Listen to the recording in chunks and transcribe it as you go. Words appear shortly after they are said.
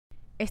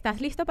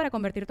¿Estás listo para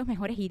convertir tus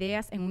mejores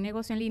ideas en un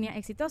negocio en línea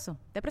exitoso?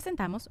 Te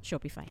presentamos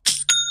Shopify.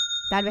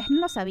 Tal vez no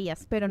lo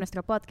sabías, pero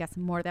nuestro podcast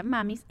More Than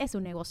Mamis es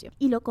un negocio.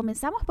 Y lo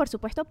comenzamos, por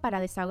supuesto, para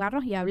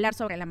desahogarnos y hablar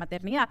sobre la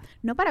maternidad,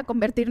 no para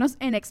convertirnos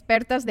en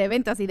expertas de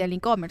ventas y del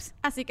e-commerce.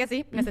 Así que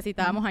sí,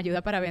 necesitábamos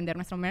ayuda para vender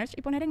nuestro merch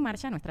y poner en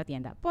marcha nuestra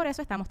tienda. Por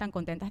eso estamos tan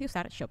contentas de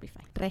usar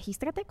Shopify.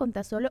 Regístrate con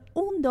tan solo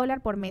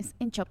 $1 por mes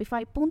en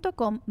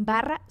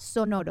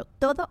shopify.com/sonoro,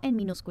 todo en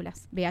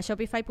minúsculas. Ve a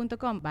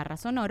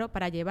shopify.com/sonoro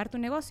para llevar tu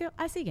negocio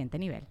al siguiente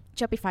nivel.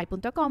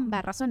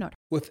 Shopify.com/sonoro.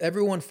 With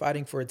everyone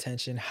fighting for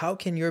attention, how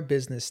can your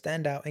business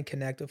stand out and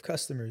connect with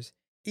customers?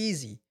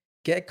 Easy.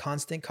 Get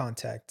Constant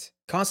Contact.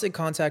 Constant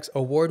Contact's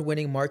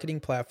award-winning marketing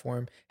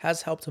platform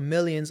has helped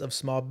millions of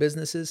small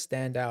businesses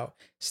stand out,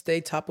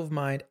 stay top of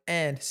mind,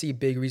 and see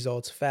big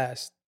results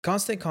fast.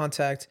 Constant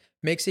Contact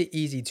makes it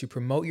easy to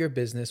promote your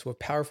business with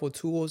powerful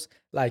tools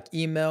like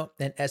email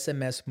and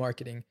SMS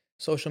marketing,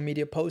 social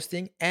media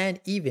posting, and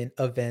even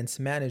events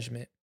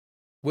management.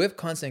 With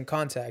Constant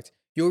Contact,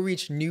 you'll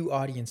reach new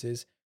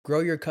audiences, grow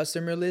your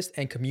customer list,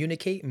 and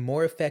communicate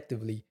more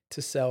effectively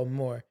to sell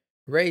more,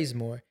 raise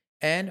more,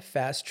 and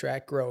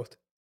fast-track growth.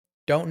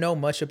 Don't know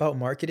much about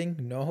marketing?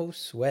 No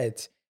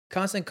sweat.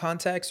 Constant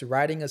Contact's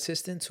writing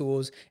assistant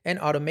tools and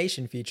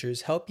automation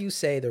features help you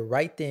say the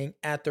right thing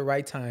at the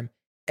right time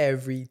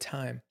every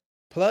time.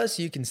 Plus,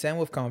 you can send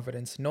with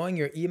confidence, knowing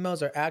your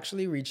emails are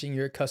actually reaching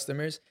your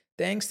customers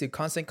thanks to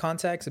Constant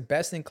Contact's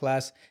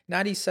best-in-class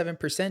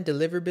 97%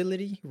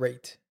 deliverability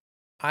rate.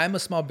 I'm a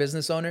small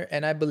business owner,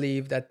 and I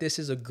believe that this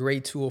is a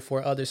great tool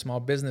for other small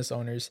business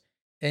owners.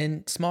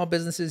 In small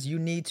businesses, you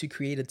need to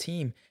create a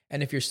team.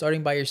 And if you're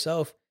starting by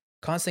yourself,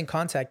 Constant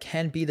Contact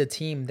can be the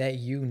team that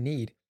you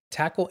need.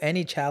 Tackle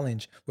any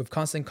challenge with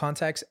Constant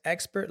Contact's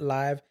expert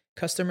live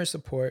customer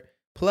support.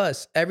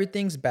 Plus,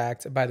 everything's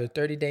backed by the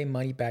 30-day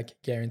money-back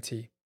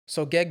guarantee.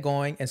 So get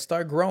going and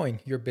start growing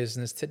your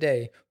business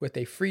today with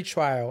a free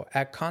trial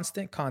at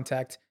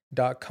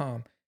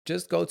ConstantContact.com.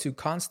 Just go to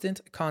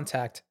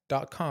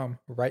ConstantContact.com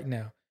right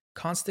now.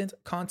 Constant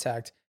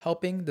Contact,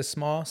 helping the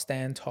small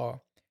stand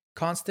tall.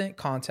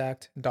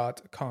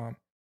 ConstantContact.com.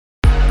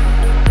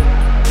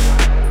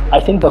 I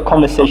think the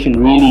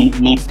conversation really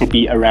needs to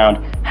be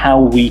around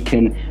how we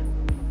can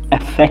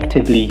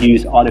effectively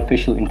use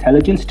artificial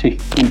intelligence to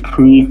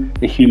improve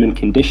the human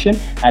condition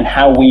and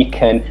how we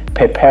can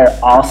prepare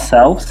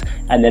ourselves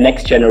and the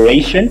next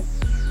generation.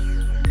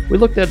 We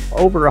looked at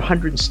over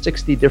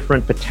 160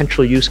 different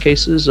potential use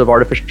cases of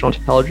artificial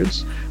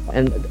intelligence,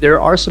 and there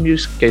are some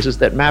use cases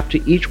that map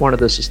to each one of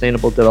the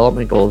Sustainable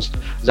Development Goals.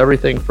 It's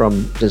everything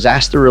from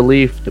disaster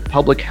relief to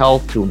public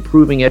health to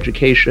improving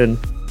education.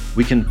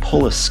 We can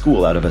pull a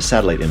school out of a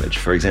satellite image,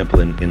 for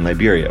example, in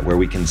Liberia, where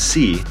we can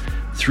see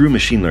through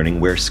machine learning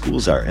where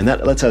schools are, and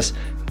that lets us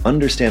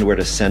understand where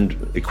to send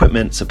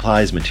equipment,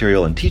 supplies,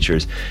 material, and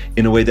teachers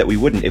in a way that we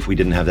wouldn't if we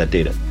didn't have that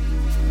data.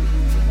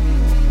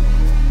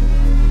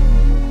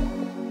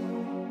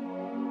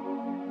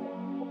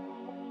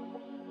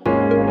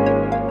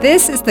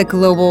 This is the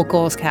Global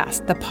Goals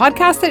Cast, the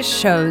podcast that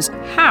shows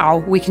how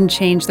we can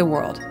change the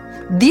world.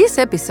 This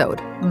episode,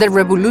 the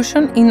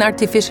revolution in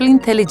artificial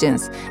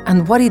intelligence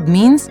and what it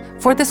means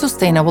for the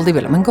Sustainable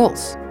Development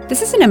Goals.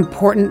 This is an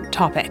important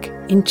topic.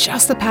 In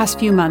just the past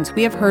few months,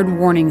 we have heard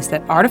warnings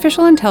that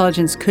artificial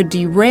intelligence could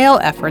derail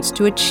efforts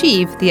to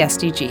achieve the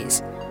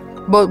SDGs.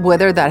 But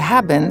whether that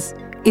happens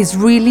is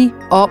really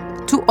up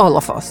to all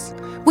of us,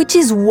 which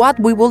is what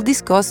we will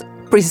discuss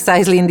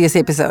precisely in this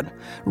episode,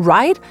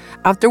 right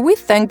after we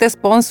thank the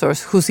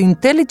sponsors whose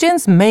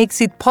intelligence makes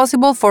it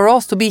possible for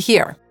us to be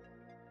here.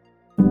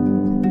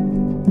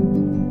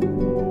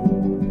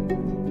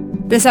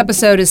 This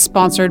episode is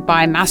sponsored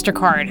by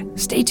MasterCard.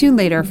 Stay tuned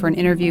later for an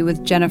interview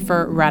with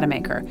Jennifer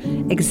Rademacher,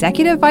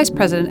 Executive Vice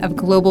President of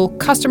Global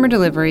Customer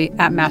Delivery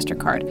at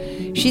MasterCard.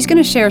 She's going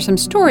to share some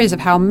stories of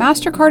how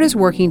MasterCard is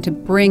working to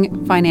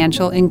bring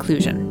financial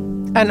inclusion.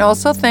 And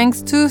also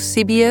thanks to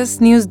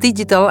CBS News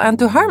Digital and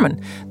to Harman,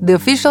 the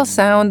official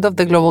sound of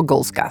the Global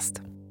Goals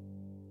Cast.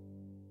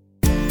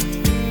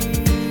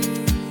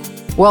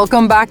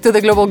 Welcome back to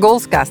the Global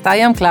Goals Cast. I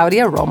am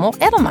Claudia Romo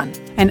Edelman.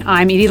 And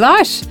I'm Edie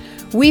Lash.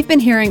 We've been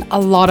hearing a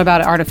lot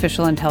about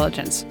artificial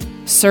intelligence.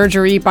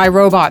 Surgery by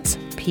robots,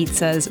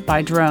 pizzas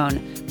by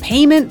drone,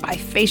 payment by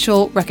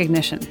facial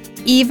recognition,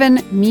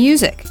 even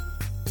music.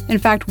 In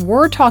fact,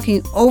 we're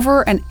talking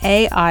over an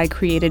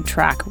AI-created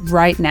track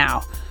right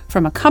now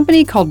from a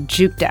company called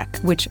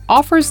JukeDeck, which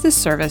offers this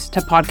service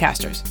to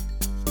podcasters.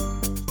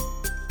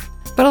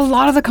 But a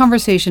lot of the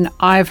conversation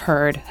I've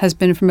heard has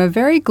been from a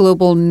very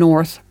global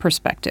north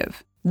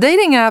perspective.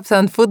 Dating apps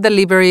and food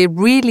delivery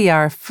really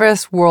are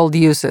first world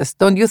uses,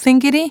 don't you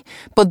think, Edie?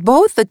 But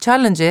both the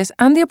challenges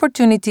and the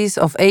opportunities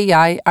of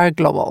AI are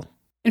global.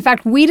 In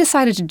fact, we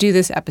decided to do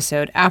this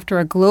episode after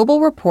a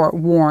global report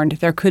warned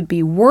there could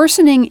be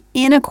worsening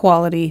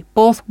inequality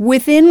both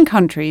within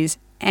countries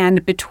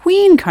and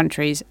between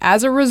countries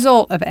as a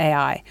result of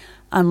AI,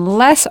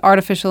 unless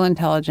artificial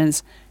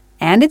intelligence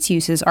and its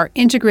uses are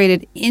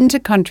integrated into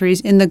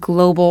countries in the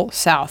global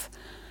south.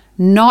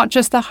 not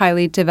just the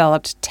highly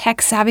developed,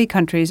 tech-savvy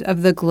countries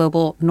of the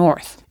global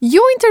north.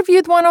 You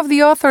interviewed one of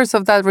the authors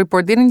of that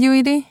report, didn't you,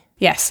 Edie?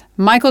 Yes,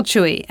 Michael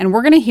Chui, and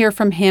we're going to hear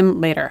from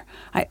him later.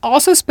 I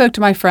also spoke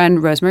to my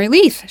friend Rosemary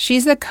Leith.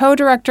 She's the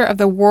co-director of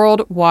the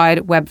World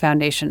Wide Web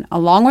Foundation,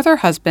 along with her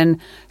husband,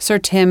 Sir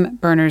Tim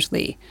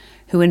Berners-Lee,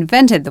 who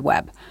invented the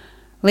web.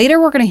 Later,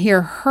 we're going to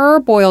hear her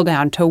boil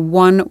down to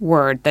one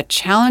word, the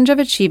challenge of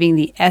achieving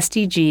the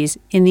SDGs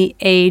in the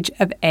age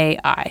of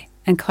AI.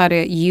 And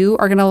Claudia, you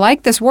are going to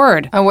like this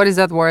word. And what is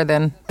that word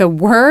then? The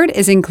word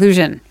is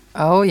inclusion.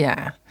 Oh,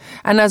 yeah.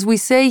 And as we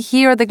say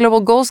here at the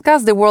Global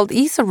Goalscast, the world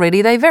is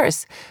already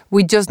diverse.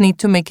 We just need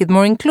to make it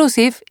more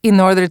inclusive in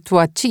order to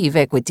achieve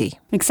equity.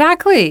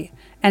 Exactly.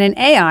 And in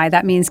AI,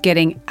 that means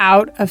getting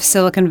out of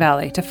Silicon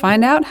Valley to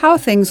find out how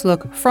things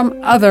look from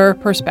other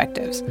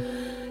perspectives.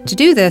 To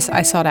do this,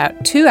 I sought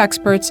out two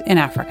experts in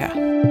Africa.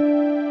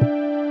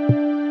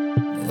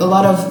 A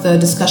lot of the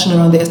discussion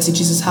around the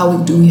SDGs is how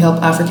do we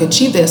help Africa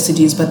achieve the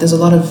SDGs, but there's a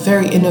lot of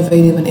very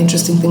innovative and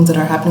interesting things that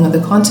are happening on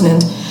the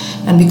continent.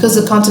 And because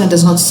the continent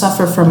does not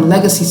suffer from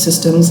legacy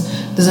systems,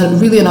 there's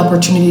really an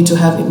opportunity to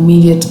have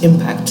immediate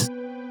impact.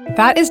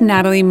 That is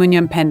Natalie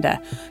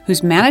Munyampenda,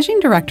 who's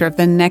managing director of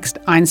the Next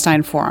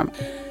Einstein Forum.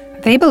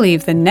 They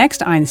believe the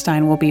next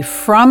Einstein will be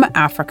from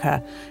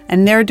Africa,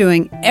 and they're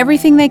doing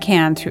everything they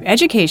can through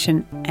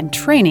education and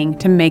training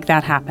to make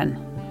that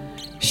happen.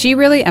 She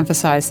really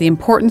emphasized the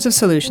importance of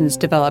solutions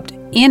developed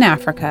in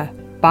Africa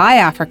by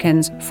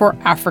Africans for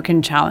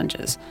African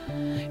challenges.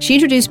 She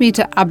introduced me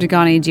to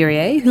Abdegani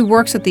Dirie, who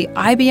works at the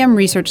IBM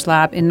Research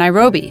Lab in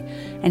Nairobi,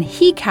 and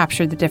he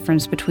captured the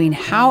difference between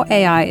how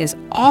AI is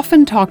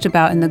often talked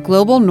about in the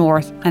global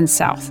north and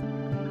south.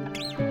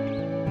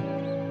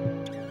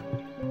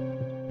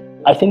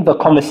 I think the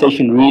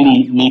conversation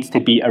really needs to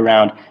be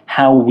around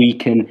how we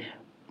can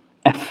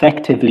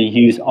effectively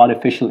use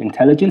artificial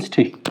intelligence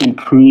to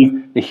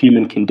improve the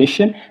human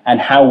condition and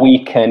how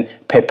we can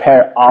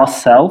prepare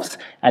ourselves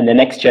and the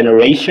next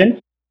generation.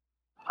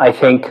 I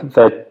think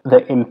that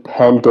the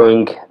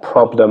impending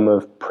problem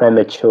of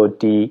premature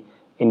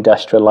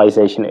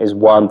deindustrialization is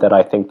one that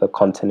I think the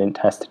continent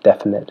has to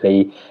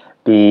definitely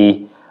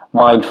be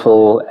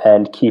mindful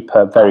and keep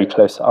a very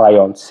close eye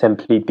on,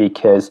 simply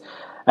because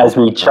as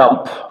we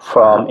jump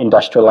from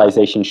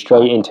industrialization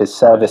straight into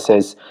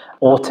services,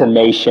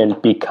 automation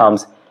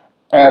becomes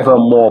ever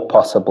more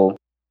possible.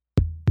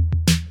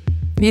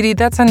 Edie,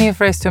 that's a new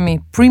phrase to me.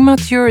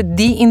 Premature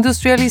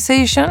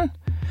deindustrialization?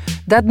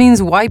 That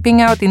means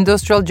wiping out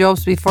industrial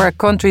jobs before a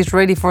country is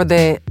ready for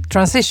the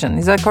transition.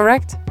 Is that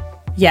correct?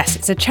 Yes,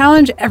 it's a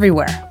challenge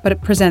everywhere, but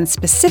it presents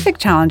specific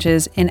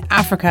challenges in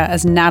Africa,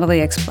 as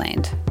Natalie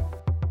explained.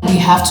 We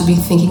have to be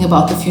thinking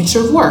about the future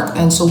of work,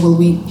 and so will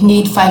we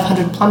need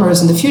 500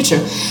 plumbers in the future?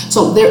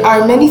 So there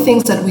are many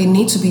things that we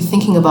need to be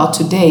thinking about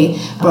today,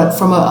 but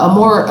from a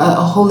more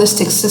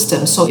holistic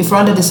system. So if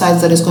Rwanda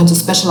decides that it's going to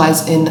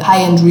specialize in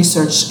high-end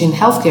research in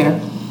healthcare,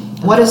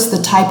 what is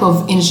the type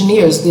of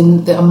engineers,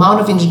 the amount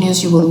of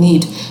engineers you will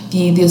need,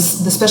 the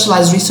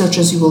specialized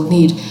researchers you will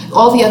need,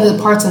 all the other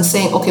parts, and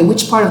saying, okay,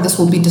 which part of this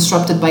will be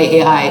disrupted by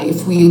AI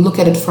if we look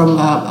at it from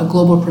a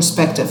global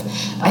perspective?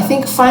 I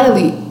think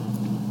finally,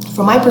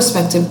 from my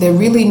perspective, there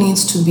really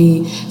needs to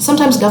be,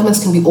 sometimes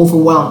governments can be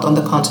overwhelmed on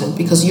the continent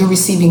because you're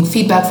receiving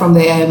feedback from the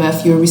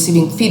IMF, you're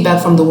receiving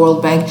feedback from the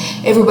World Bank,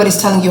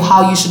 everybody's telling you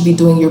how you should be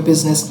doing your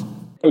business.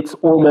 It's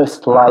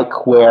almost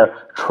like we're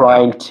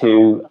trying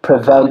to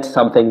prevent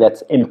something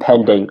that's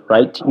impending,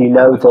 right? You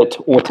know that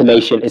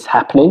automation is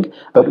happening,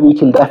 but we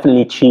can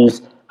definitely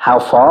choose how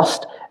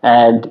fast,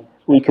 and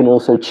we can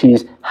also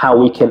choose how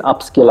we can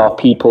upskill our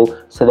people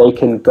so they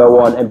can go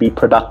on and be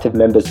productive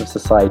members of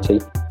society.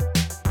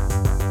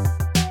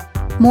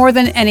 More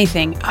than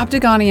anything,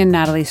 Abdegani and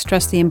Natalie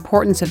stressed the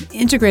importance of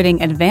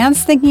integrating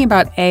advanced thinking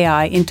about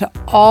AI into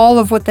all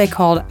of what they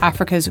called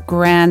Africa's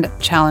grand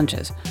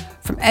challenges,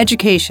 from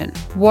education,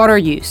 water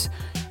use,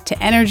 to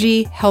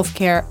energy,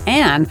 healthcare,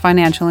 and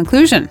financial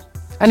inclusion.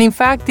 And in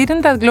fact,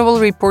 didn't that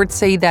global report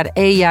say that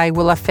AI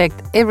will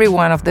affect every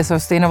one of the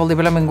Sustainable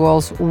Development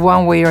Goals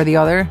one way or the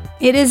other?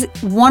 It is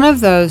one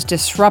of those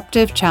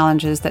disruptive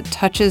challenges that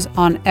touches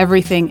on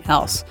everything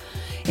else.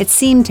 It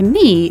seemed to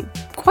me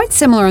quite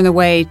similar in the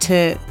way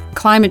to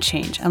climate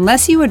change.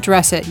 Unless you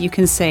address it, you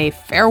can say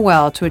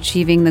farewell to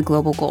achieving the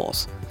global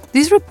goals.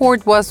 This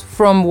report was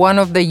from one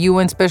of the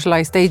UN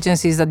specialized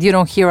agencies that you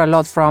don't hear a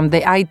lot from,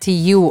 the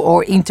ITU,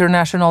 or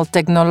International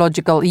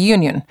Technological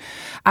Union,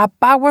 a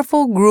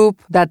powerful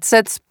group that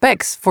sets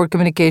specs for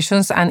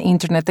communications and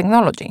internet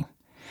technology.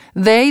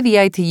 They, the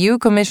ITU,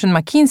 commissioned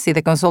McKinsey,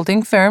 the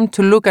consulting firm,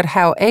 to look at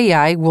how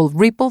AI will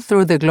ripple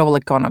through the global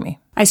economy.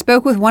 I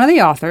spoke with one of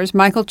the authors,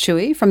 Michael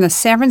Chui, from the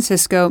San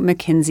Francisco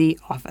McKinsey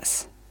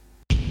office.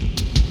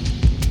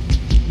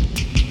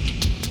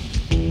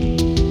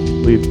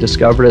 We've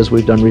discovered, as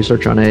we've done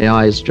research on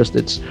AI, is just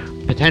its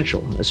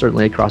potential,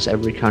 certainly across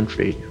every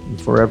country,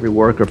 for every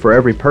worker, for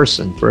every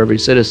person, for every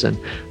citizen,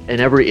 in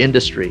every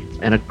industry,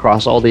 and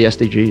across all the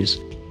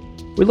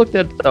SDGs. We looked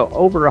at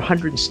over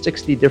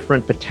 160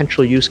 different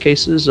potential use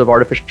cases of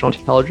artificial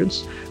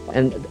intelligence.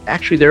 And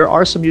actually, there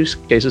are some use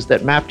cases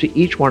that map to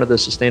each one of the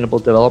Sustainable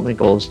Development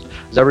Goals.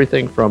 It's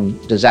everything from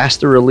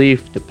disaster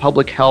relief to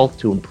public health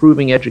to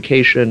improving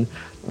education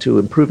to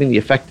improving the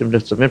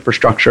effectiveness of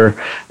infrastructure.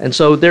 And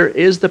so there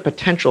is the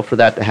potential for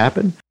that to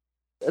happen.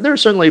 There are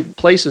certainly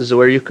places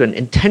where you can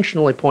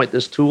intentionally point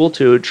this tool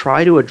to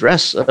try to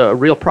address a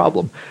real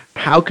problem.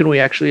 How can we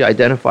actually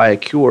identify a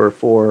cure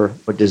for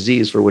a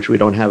disease for which we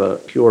don't have a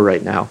cure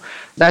right now?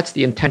 That's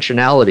the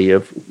intentionality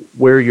of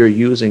where you're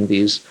using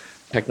these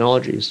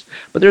technologies.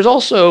 But there's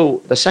also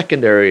the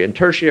secondary and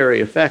tertiary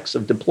effects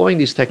of deploying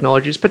these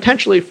technologies,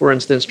 potentially, for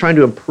instance, trying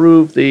to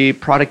improve the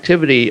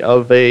productivity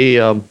of a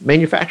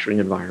manufacturing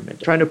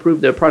environment, trying to improve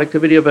the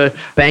productivity of a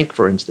bank,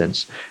 for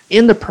instance.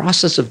 In the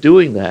process of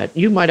doing that,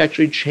 you might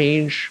actually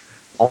change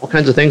all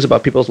kinds of things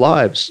about people's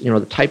lives. You know,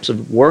 the types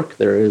of work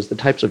there is, the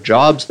types of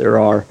jobs there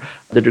are,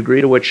 the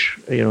degree to which,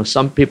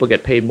 some people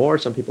get paid more,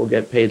 some people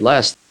get paid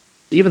less.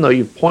 Even though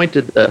you've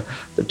pointed the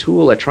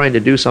tool at trying to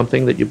do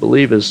something that you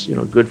believe is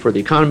good for the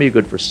economy,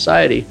 good for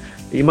society,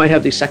 you might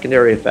have these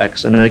secondary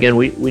effects. And again,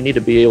 we need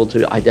to be able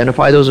to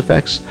identify those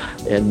effects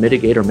and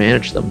mitigate or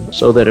manage them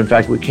so that, in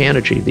fact, we can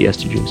achieve the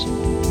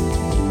SDGs.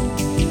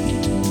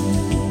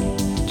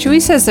 Chuy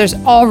says there's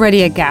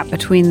already a gap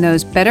between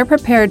those better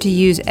prepared to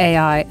use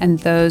AI and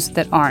those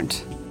that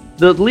aren't.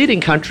 The leading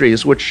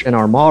countries, which in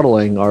our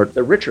modeling are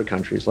the richer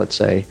countries, let's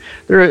say,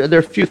 there are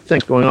a few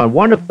things going on.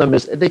 One of them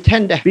is they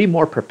tend to be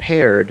more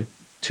prepared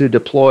to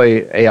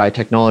deploy AI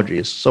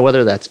technologies. So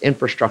whether that's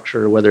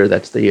infrastructure, whether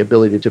that's the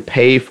ability to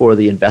pay for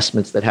the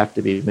investments that have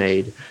to be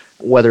made,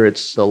 whether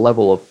it's the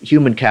level of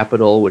human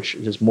capital, which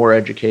is more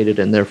educated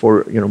and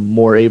therefore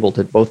more able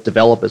to both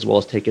develop as well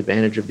as take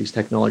advantage of these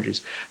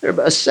technologies. There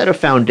are a set of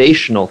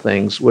foundational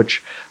things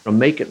which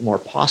make it more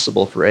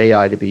possible for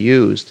AI to be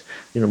used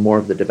in more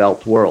of the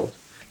developed world.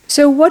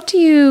 So what do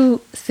you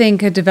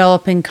think a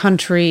developing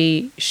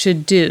country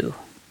should do?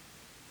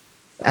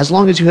 As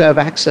long as you have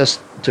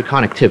access to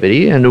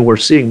connectivity, and we're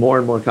seeing more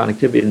and more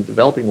connectivity in the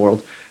developing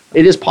world,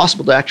 it is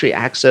possible to actually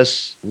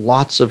access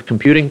lots of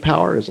computing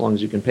power as long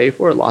as you can pay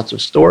for it, lots of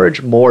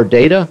storage, more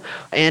data,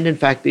 and in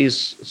fact, these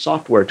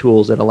software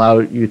tools that allow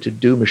you to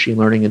do machine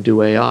learning and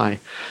do AI.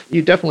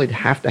 You definitely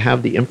have to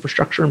have the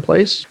infrastructure in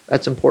place.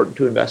 That's important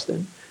to invest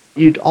in.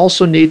 You'd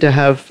also need to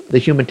have the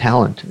human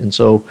talent. And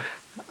so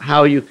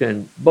how you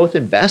can both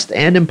invest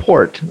and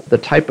import the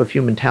type of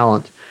human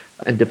talent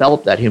and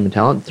develop that human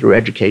talent through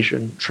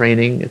education,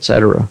 training,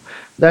 etc.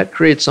 That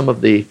creates some of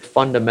the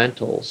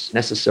fundamentals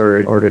necessary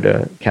in order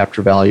to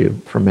capture value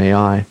from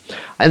AI.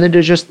 And then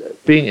to just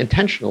being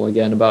intentional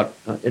again about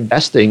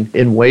investing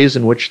in ways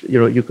in which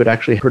you could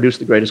actually produce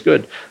the greatest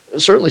good.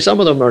 Certainly some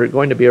of them are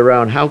going to be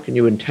around how can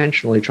you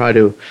intentionally try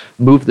to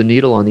move the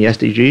needle on the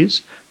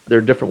SDGs. There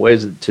are different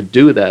ways to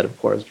do that, of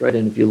course, right?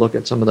 And if you look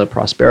at some of the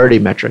prosperity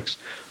metrics,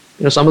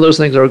 some of those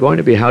things are going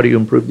to be how do you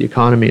improve the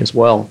economy as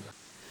well.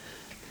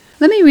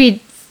 Let me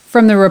read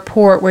from the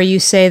report where you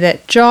say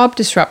that job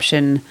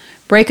disruption,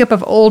 breakup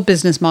of old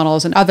business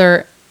models, and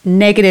other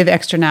negative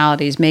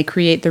externalities may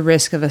create the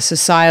risk of a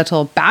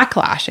societal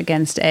backlash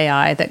against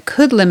AI that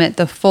could limit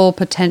the full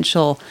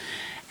potential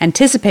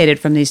anticipated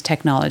from these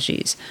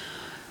technologies.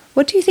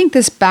 What do you think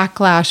this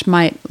backlash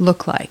might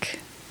look like?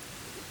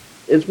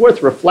 It's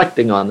worth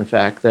reflecting on the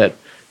fact that,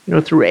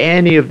 through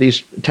any of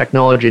these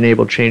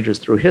technology-enabled changes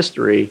through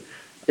history,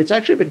 it's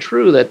actually been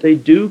true that they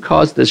do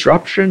cause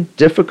disruption,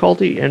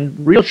 difficulty,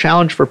 and real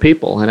challenge for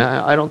people. And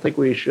I don't think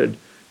we should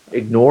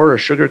ignore or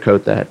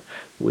sugarcoat that.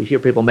 We hear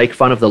people make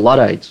fun of the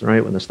Luddites,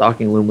 right, when the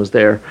stocking loom was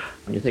there.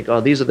 And you think,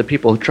 oh, these are the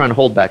people who are trying to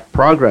hold back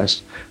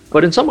progress.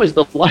 But in some ways,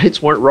 the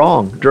Luddites weren't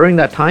wrong. During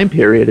that time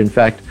period, in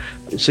fact,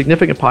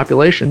 significant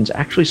populations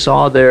actually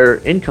saw their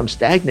income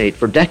stagnate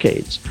for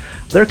decades.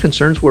 Their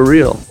concerns were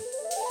real.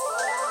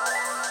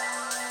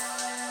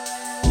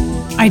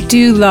 I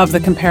do love the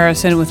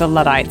comparison with the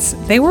Luddites.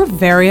 They were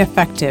very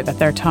effective at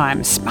their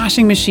time,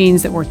 smashing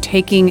machines that were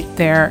taking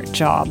their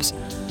jobs.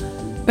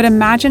 But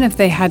imagine if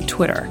they had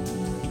Twitter.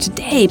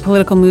 Today,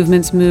 political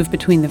movements move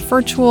between the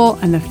virtual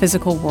and the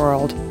physical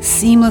world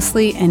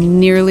seamlessly and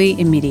nearly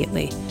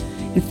immediately.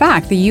 In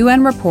fact, the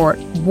UN report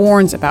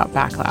warns about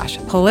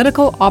backlash,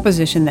 political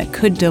opposition that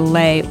could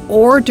delay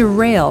or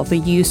derail the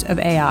use of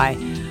AI,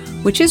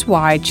 which is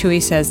why Chuy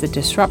says the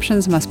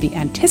disruptions must be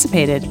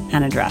anticipated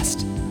and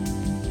addressed.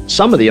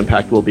 Some of the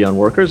impact will be on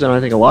workers, and I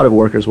think a lot of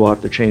workers will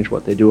have to change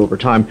what they do over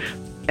time.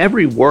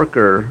 Every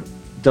worker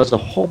does a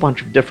whole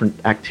bunch of different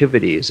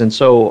activities, and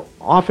so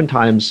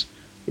oftentimes,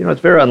 it's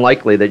very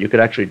unlikely that you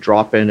could actually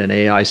drop in an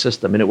AI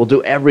system and it will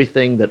do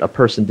everything that a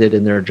person did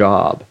in their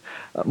job.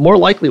 More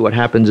likely what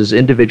happens is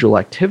individual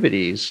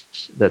activities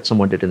that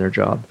someone did in their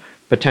job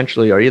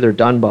potentially are either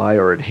done by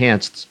or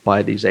enhanced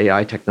by these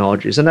AI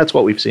technologies, and that's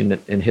what we've seen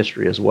in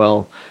history as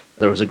well.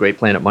 There was a great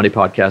Planet Money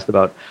podcast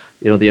about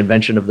the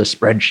invention of the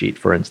spreadsheet,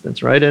 for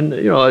instance, right? And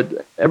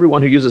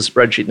everyone who uses a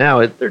spreadsheet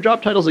now, their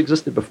job titles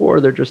existed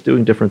before. They're just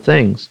doing different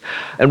things.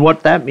 And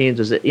what that means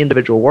is that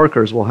individual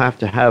workers will have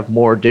to have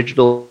more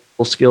digital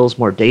skills,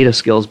 more data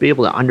skills, be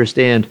able to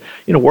understand,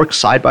 work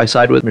side by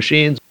side with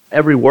machines.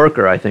 Every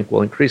worker, I think,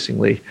 will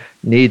increasingly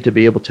need to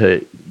be able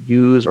to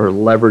use or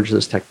leverage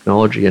this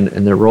technology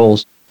in their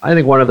roles. I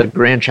think one of the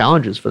grand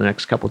challenges for the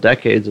next couple of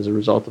decades as a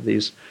result of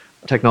these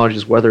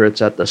technologies, whether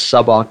it's at the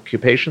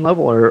sub-occupation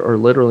level or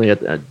literally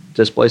at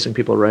displacing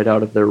people right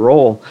out of their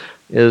role,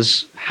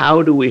 is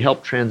how do we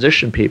help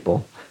transition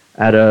people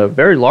at a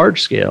very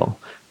large scale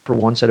from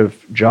one set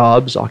of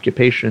jobs,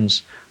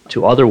 occupations,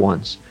 to other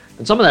ones.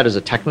 And some of that is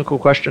a technical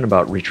question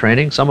about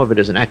retraining. Some of it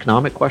is an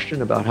economic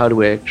question about how do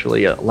we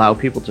actually allow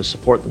people to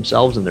support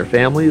themselves and their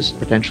families,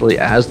 potentially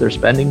as they're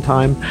spending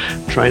time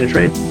trying to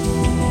train.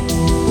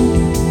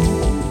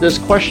 This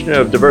question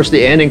of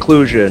diversity and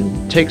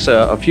inclusion takes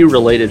a few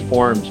related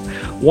forms.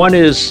 One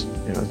is,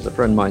 as a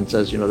friend of mine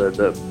says,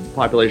 the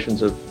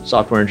populations of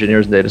software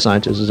engineers and data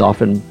scientists is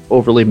often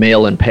overly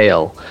male and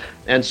pale.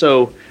 And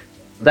so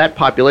that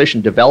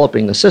population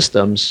developing the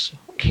systems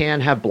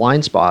can have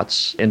blind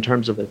spots in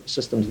terms of the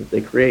systems that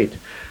they create.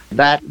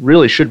 That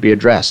really should be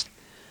addressed.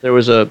 There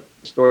was a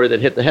story that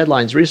hit the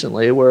headlines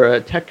recently where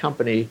a tech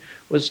company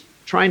was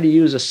trying to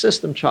use a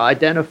system to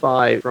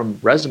identify from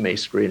resume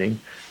screening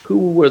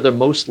who were the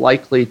most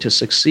likely to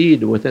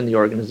succeed within the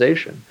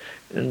organization.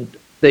 And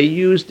they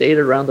used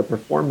data around the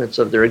performance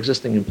of their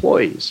existing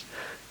employees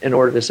in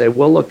order to say,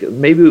 well, look,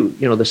 maybe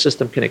the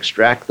system can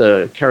extract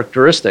the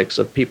characteristics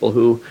of people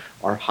who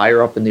are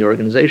higher up in the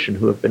organization,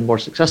 who have been more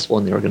successful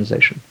in the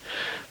organization.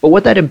 But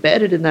what that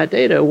embedded in that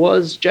data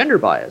was gender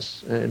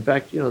bias. In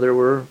fact, there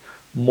were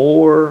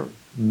more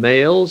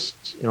males,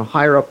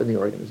 higher up in the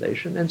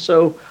organization. And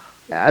so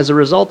as a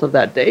result of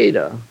that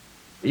data,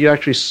 you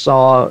actually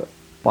saw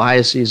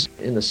biases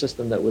in the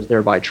system that was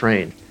thereby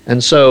trained.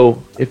 And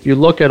so if you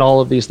look at all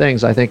of these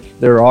things, I think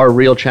there are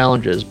real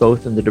challenges,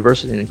 both in the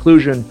diversity and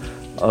inclusion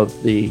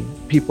of the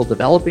people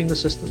developing the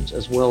systems,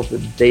 as well as the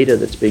data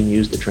that's being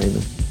used to train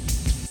them.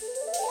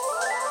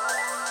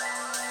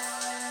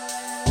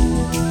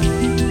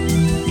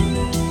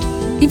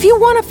 If you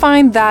want to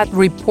find that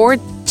report,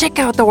 check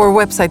out our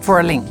website for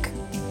a link.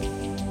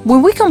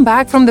 When we come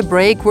back from the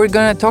break, we're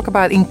going to talk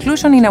about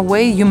inclusion in a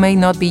way you may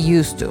not be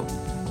used to.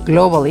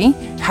 Globally,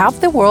 half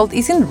the world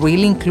isn't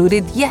really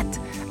included yet,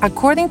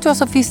 according to a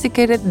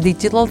sophisticated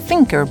digital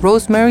thinker,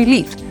 Rosemary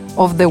Leaf,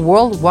 of the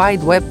World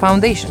Wide Web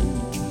Foundation.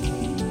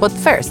 But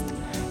first,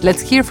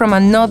 let's hear from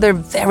another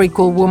very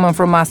cool woman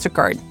from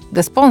MasterCard,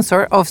 the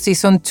sponsor of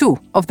Season 2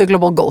 of the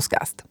Global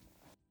Goalscast.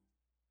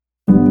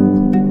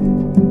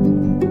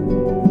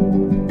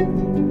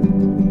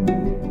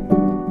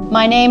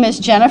 My name is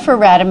Jennifer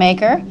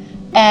Rademacher,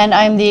 and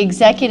I'm the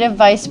Executive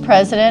Vice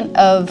President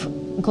of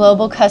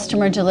Global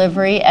Customer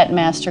Delivery at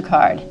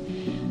MasterCard.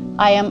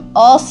 I am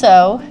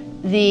also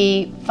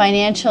the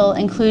Financial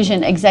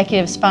Inclusion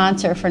Executive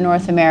Sponsor for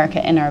North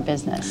America in our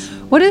business.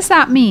 What does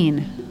that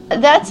mean?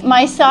 That's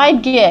my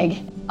side gig.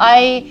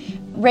 I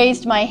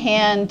raised my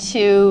hand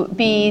to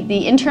be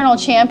the internal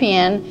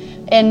champion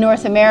in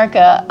North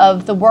America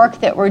of the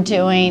work that we're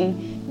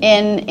doing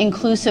in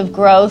inclusive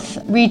growth,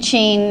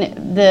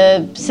 reaching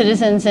the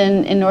citizens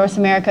in North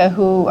America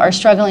who are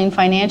struggling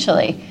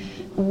financially.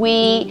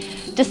 We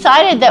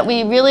decided that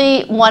we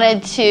really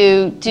wanted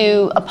to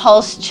do a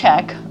pulse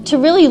check to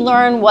really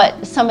learn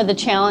what some of the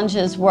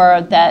challenges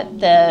were that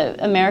the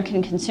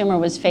American consumer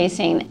was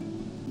facing.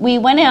 We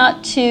went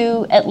out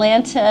to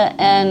Atlanta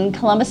and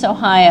Columbus,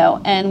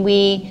 Ohio, and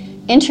we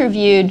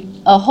interviewed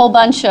a whole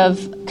bunch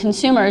of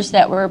consumers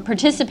that were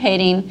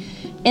participating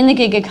in the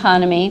gig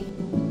economy.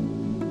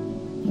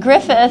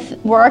 Griffith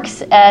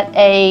works at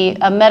a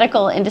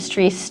medical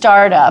industry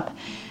startup.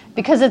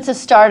 Because it's a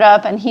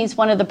startup and he's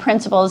one of the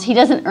principals, he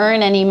doesn't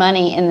earn any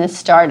money in this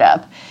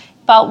startup.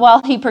 But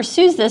while he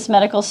pursues this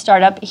medical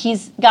startup,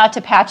 he's got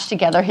to patch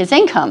together his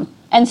income.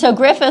 And so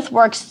Griffith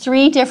works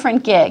 3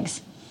 different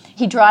gigs.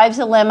 He drives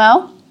a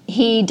limo,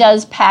 he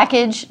does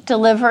package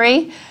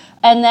delivery,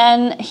 and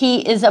then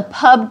he is a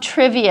pub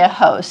trivia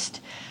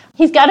host.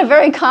 He's got a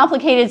very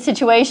complicated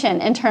situation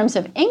in terms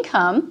of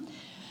income,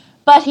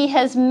 but he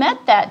has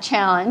met that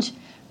challenge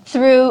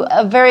through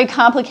a very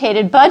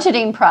complicated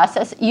budgeting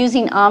process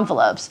using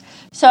envelopes.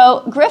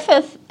 So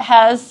Griffith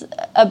has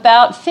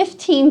about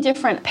 15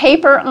 different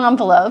paper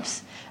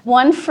envelopes,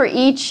 one for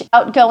each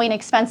outgoing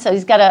expense. So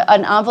he's got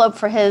an envelope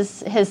for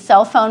his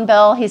cell phone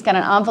bill, he's got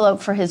an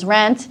envelope for his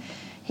rent,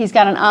 he's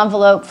got an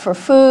envelope for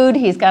food,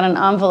 he's got an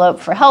envelope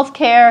for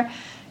healthcare,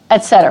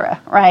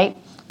 etc., right?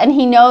 And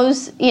he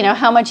knows,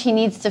 how much he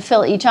needs to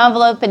fill each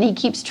envelope, and he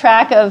keeps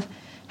track of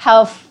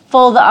how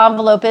full the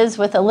envelope is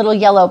with a little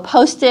yellow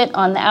Post-it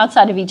on the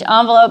outside of each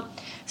envelope.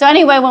 So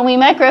anyway, when we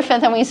met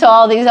Griffith and we saw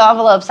all these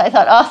envelopes, I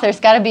thought, there's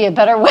got to be a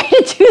better way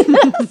to do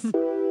this.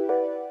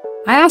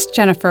 I asked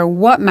Jennifer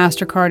what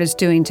MasterCard is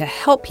doing to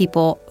help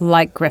people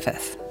like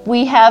Griffith.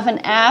 We have an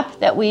app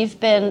that we've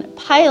been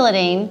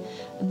piloting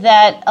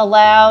that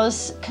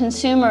allows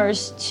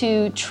consumers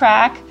to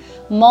track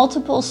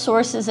multiple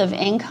sources of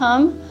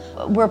income.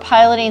 We're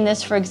piloting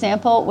this, for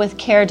example, with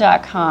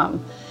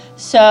Care.com.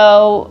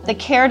 So the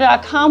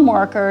Care.com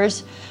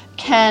workers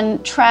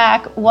can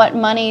track what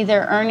money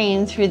they're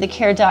earning through the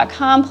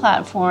Care.com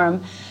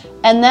platform.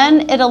 And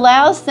then it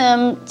allows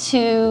them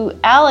to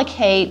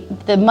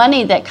allocate the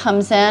money that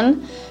comes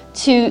in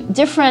to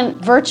different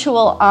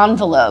virtual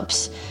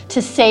envelopes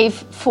to save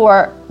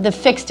for the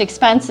fixed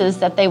expenses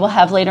that they will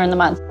have later in the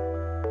month.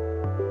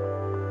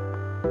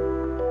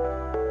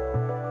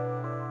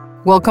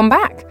 Welcome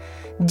back.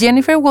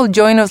 Jennifer will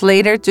join us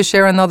later to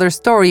share another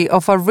story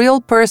of a real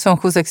person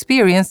whose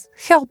experience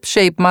helped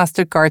shape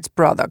MasterCard's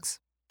products.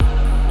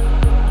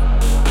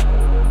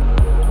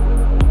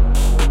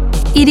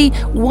 Edie,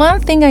 one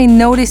thing I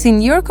noticed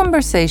in your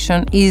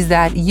conversation is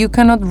that you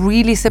cannot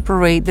really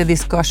separate the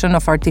discussion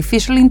of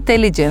artificial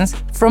intelligence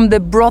from the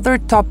broader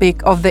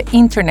topic of the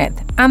internet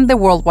and the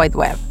World Wide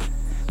Web.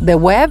 The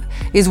web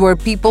is where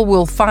people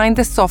will find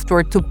the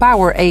software to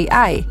power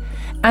AI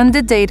and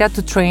the data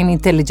to train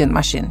intelligent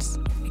machines.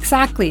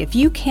 Exactly. If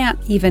you can't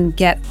even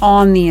get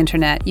on the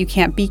internet, you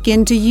can't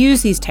begin to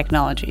use these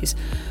technologies,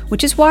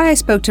 which is why I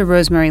spoke to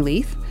Rosemary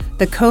Leith,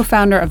 the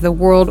co-founder of the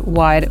World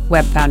Wide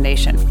Web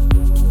Foundation.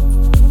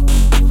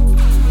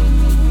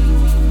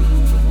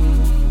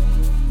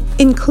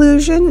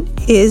 Inclusion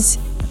is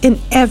in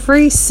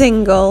every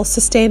single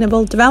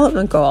Sustainable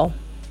Development Goal.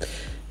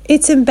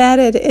 It's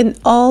embedded in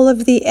all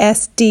of the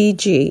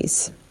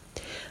SDGs.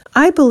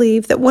 I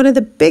believe that one of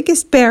the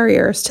biggest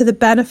barriers to the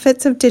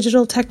benefits of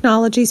digital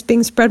technologies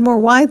being spread more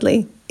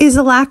widely is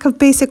a lack of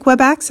basic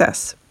web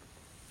access.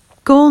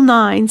 Goal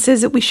 9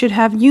 says that we should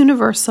have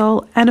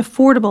universal and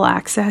affordable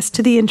access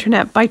to the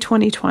internet by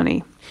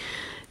 2020.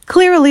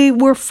 Clearly,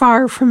 we're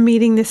far from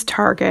meeting this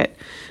target.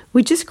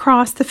 We just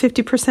crossed the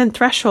 50%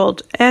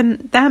 threshold, and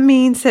that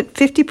means that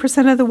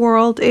 50% of the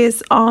world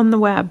is on the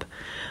web.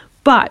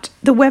 But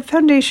the Web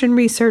Foundation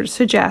research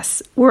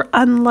suggests we're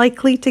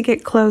unlikely to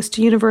get close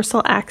to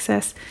universal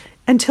access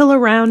until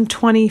around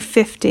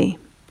 2050.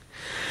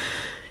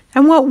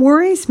 And what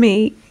worries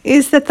me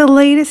is that the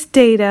latest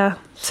data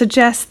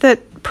suggests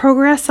that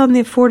progress on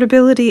the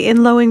affordability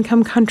in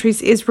low-income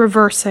countries is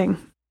reversing.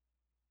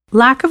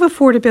 Lack of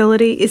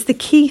affordability is the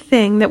key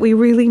thing that we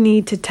really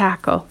need to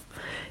tackle.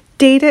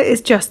 Data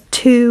is just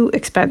too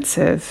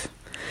expensive.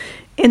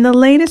 In the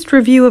latest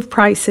review of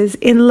prices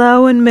in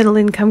low and middle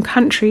income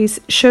countries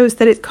shows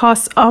that it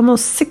costs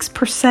almost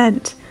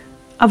 6%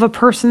 of a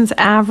person's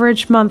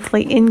average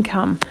monthly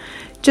income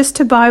just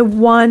to buy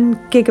 1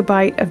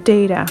 gigabyte of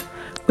data,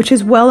 which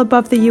is well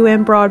above the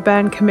UN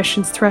Broadband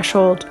Commission's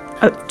threshold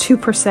of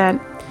 2%.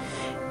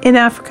 In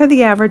Africa,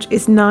 the average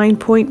is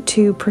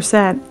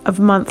 9.2% of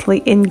monthly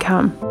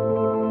income.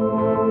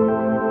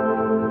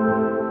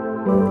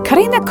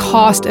 Cutting the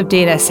cost of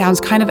data sounds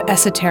kind of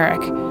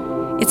esoteric.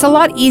 It's a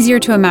lot easier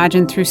to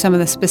imagine through some of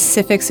the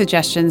specific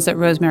suggestions that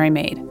Rosemary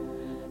made,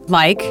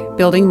 like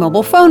building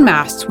mobile phone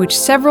masts, which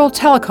several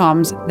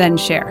telecoms then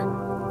share,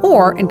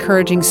 or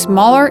encouraging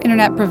smaller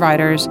internet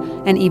providers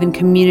and even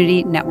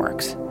community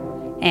networks,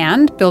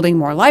 and building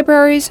more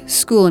libraries,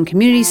 school and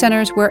community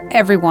centers where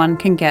everyone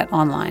can get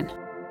online.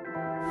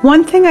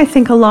 One thing I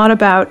think a lot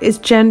about is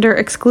gender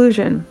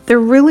exclusion. There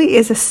really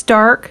is a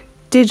stark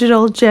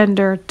digital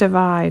gender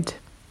divide.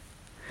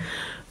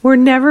 We're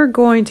never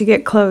going to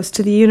get close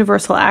to the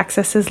universal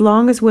access as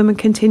long as women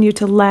continue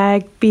to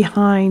lag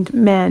behind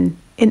men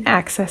in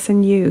access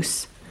and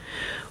use.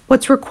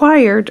 What's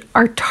required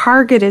are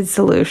targeted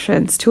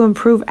solutions to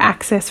improve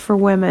access for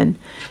women.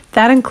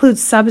 That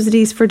includes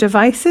subsidies for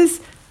devices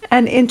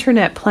and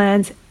internet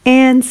plans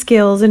and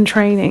skills and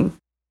training.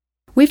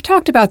 We've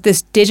talked about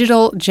this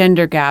digital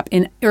gender gap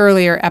in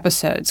earlier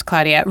episodes,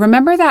 Claudia.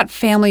 Remember that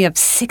family of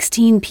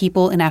 16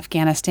 people in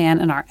Afghanistan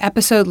in our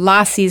episode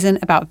last season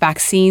about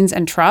vaccines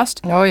and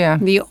trust? Oh, yeah.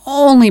 The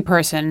only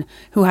person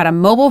who had a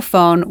mobile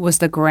phone was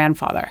the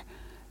grandfather.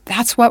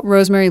 That's what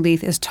Rosemary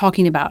Leith is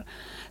talking about.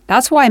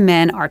 That's why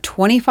men are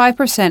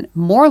 25%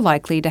 more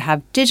likely to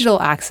have digital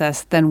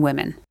access than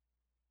women.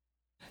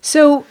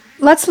 So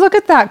let's look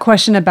at that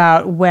question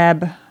about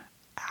web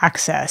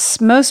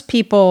access. Most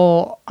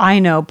people I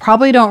know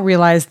probably don't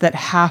realize that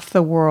half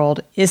the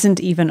world isn't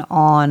even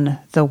on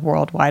the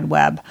World Wide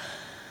Web.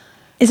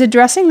 Is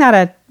addressing that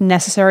a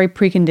necessary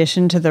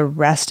precondition to the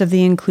rest of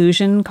the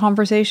inclusion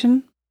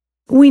conversation?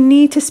 We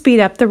need to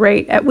speed up the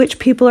rate at which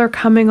people are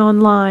coming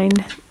online.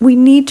 We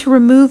need to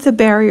remove the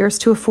barriers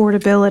to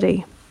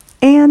affordability.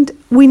 And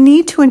we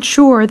need to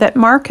ensure that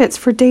markets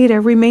for data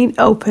remain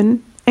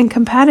open and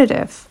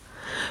competitive.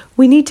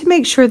 We need to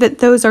make sure that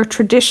those are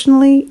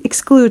traditionally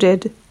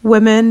excluded,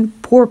 women,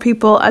 poor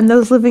people, and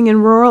those living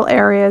in rural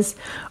areas,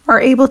 are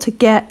able to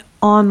get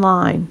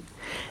online.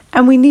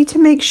 And we need to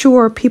make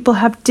sure people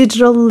have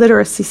digital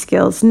literacy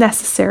skills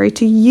necessary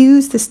to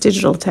use this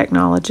digital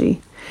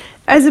technology.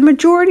 As a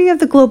majority of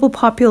the global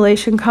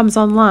population comes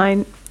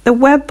online, the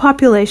web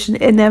population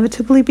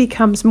inevitably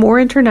becomes more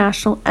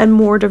international and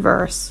more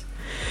diverse.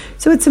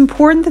 So it's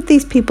important that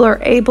these people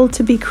are able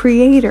to be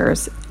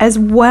creators as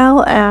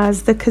well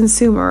as the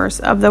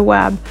consumers of the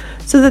web,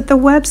 so that the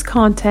web's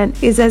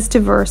content is as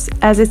diverse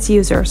as its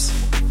users.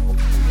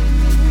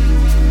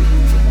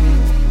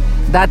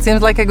 That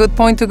seems like a good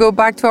point to go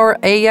back to our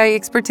AI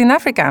experts in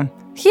Africa.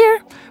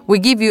 Here, we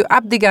give you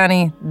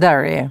Abdigani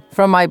Darye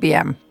from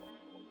IBM.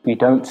 We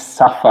don't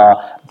suffer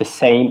the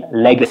same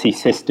legacy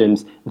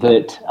systems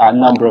that a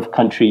number of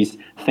countries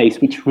face,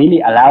 which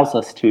really allows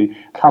us to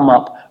come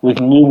up with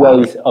new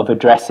ways of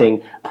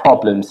addressing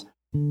problems.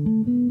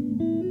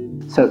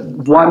 So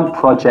one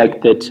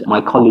project that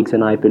my colleagues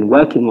and I have been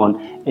working on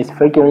is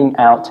figuring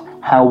out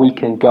how we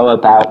can go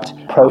about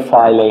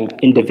profiling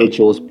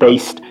individuals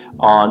based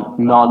on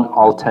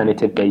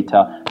non-alternative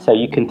data. So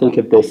you can think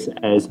of this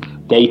as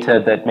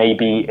data that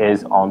maybe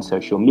is on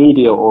social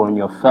media or on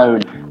your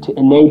phone to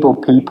enable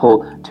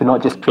people to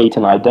not just create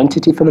an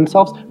identity for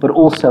themselves, but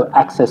also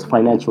access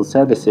financial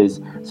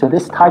services. So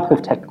this type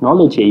of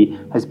technology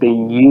has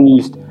been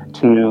used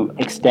to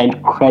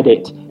extend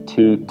credit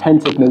to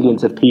tens of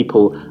millions of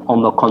people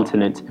on the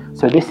continent.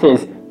 So this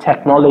is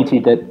technology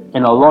that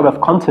in a lot of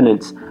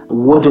continents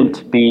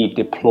wouldn't be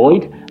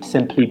deployed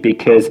simply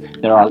because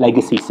there are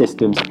legacy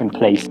systems in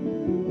place.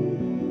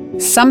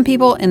 Some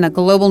people in the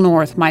global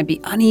north might be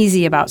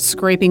uneasy about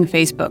scraping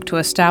Facebook to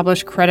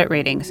establish credit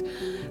ratings.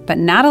 But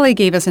Natalie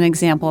gave us an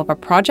example of a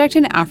project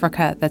in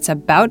Africa that's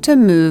about to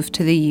move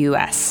to the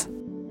US.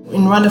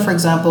 In Rwanda, for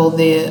example,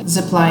 the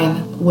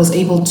Zipline was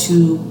able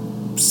to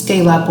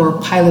scale up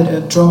or pilot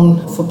a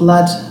drone for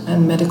blood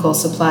and medical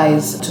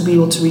supplies to be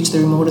able to reach the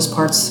remotest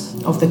parts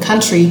of the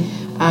country,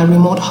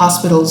 remote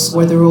hospitals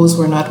where the roads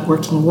were not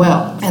working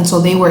well. And so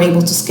they were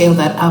able to scale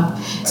that up.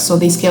 So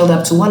they scaled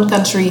up to one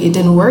country, it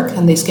didn't work,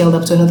 and they scaled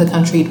up to another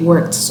country, it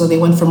worked. So they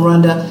went from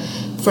Rwanda,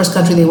 first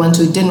country they went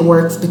to, it didn't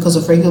work because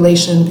of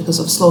regulation, because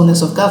of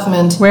slowness of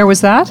government. Where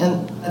was that?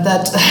 And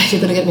that,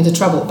 you're going to get me into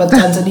trouble, but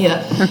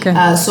Tanzania.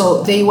 Okay.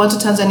 So they went to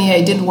Tanzania,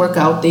 it didn't work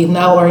out. They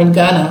now are in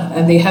Ghana,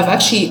 and they have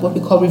actually what we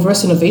call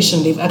reverse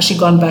innovation. They've actually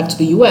gone back to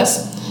the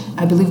US.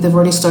 I believe they've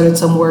already started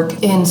some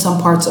work in some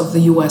parts of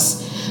the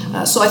US.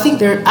 So I think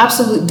there are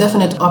absolutely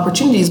definite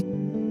opportunities.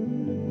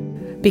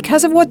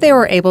 Because of what they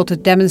were able to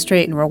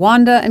demonstrate in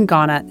Rwanda and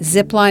Ghana,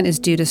 Zipline is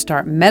due to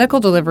start medical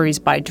deliveries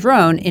by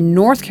drone in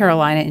North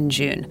Carolina in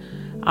June.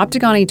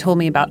 Abdigani told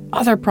me about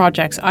other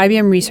projects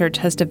IBM Research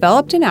has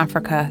developed in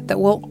Africa that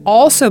will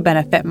also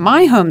benefit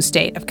my home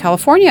state of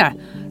California,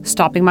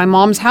 stopping my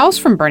mom's house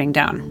from burning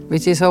down.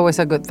 Which is always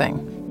a good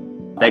thing.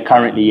 There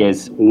currently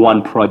is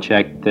one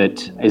project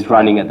that is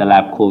running at the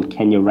lab called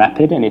Kenya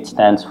Rapid, and it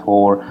stands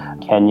for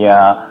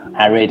Kenya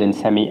Arid and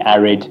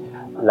Semi-Arid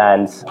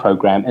Lands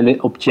Program. And the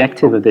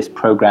objective of this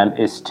program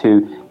is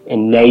to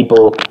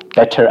enable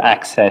better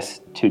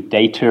access to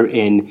data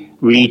in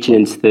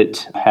regions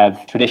that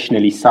have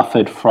traditionally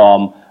suffered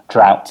from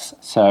droughts.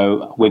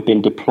 So we've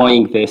been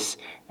deploying this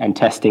and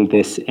testing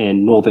this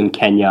in northern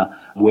Kenya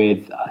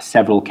with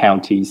several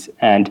counties.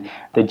 And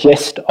the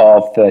gist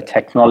of the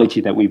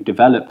technology that we've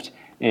developed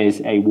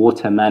is a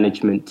water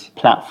management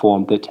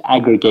platform that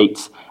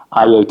aggregates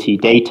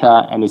IoT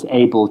data and is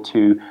able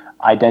to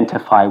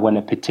identify when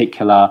a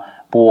particular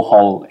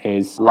borehole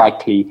is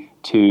likely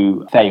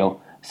to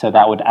fail. So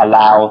that would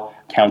allow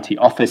county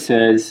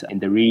officers in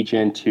the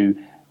region to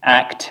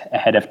act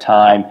ahead of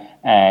time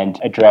and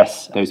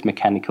address those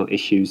mechanical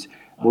issues.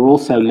 We're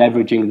also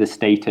leveraging this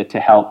data to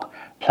help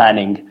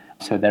planning,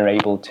 so they're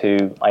able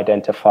to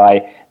identify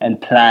and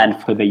plan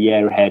for the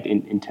year ahead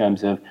in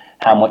terms of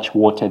how much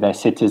water their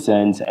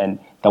citizens and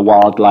the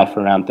wildlife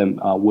around them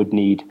would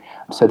need.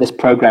 So this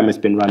program has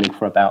been running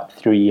for about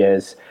 3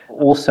 years.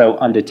 Also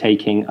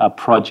undertaking a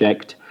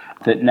project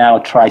that now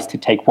tries to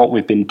take what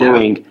we've been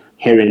doing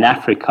here in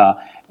Africa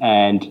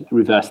and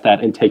reverse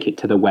that and take it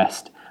to the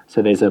West.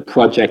 So there's a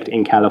project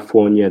in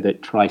California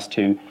that tries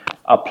to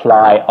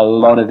apply a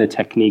lot of the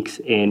techniques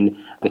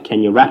in the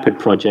Kenya Rapid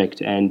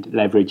project and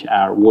leverage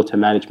our water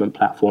management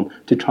platform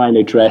to try and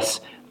address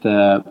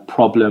the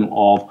problem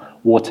of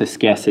water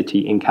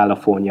scarcity in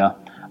California.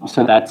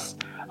 So that's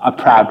a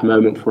proud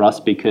moment for us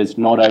because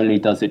not only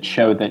does it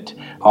show that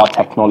our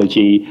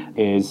technology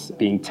is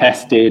being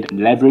tested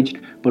and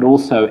leveraged, but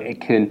also it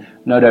can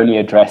not only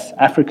address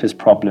Africa's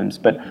problems,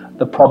 but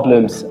the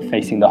problems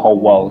facing the whole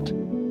world.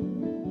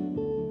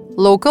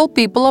 Local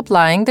people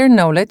applying their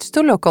knowledge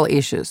to local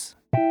issues.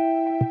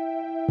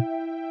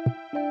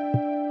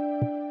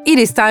 It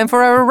is time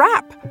for our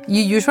wrap.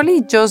 You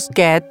usually just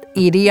get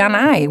Edie and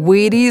I,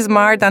 witty,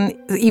 smart, and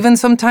even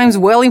sometimes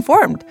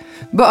well-informed.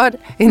 But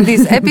in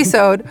this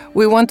episode,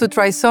 we want to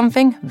try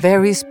something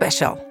very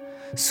special.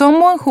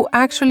 Someone who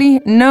actually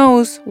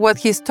knows what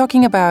he's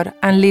talking about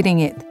and leading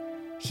it.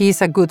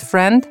 He's a good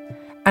friend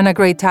and a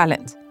great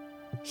talent.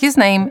 His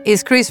name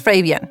is Chris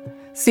Fabian,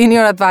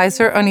 Senior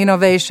Advisor on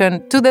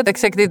Innovation to the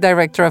Executive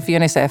Director of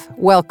UNICEF.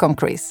 Welcome,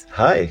 Chris.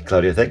 Hi,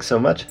 Claudia. Thanks so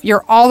much.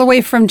 You're all the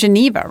way from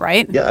Geneva,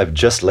 right? Yeah, I've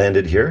just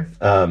landed here,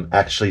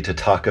 actually to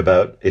talk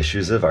about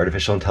issues of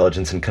artificial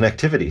intelligence and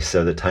connectivity,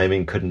 so the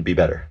timing couldn't be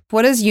better.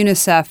 What is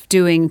UNICEF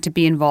doing to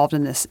be involved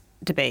in this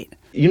debate?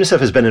 UNICEF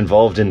has been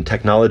involved in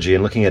technology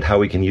and looking at how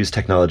we can use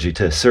technology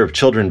to serve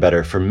children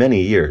better for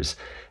many years.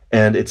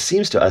 And it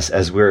seems to us,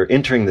 as we're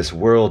entering this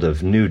world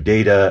of new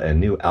data and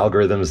new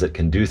algorithms that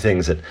can do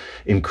things at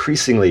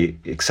increasingly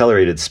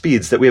accelerated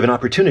speeds, that we have an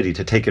opportunity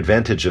to take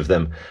advantage of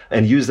them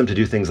and use them to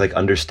do things like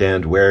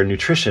understand where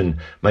nutrition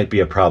might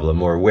be a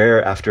problem, or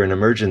where, after an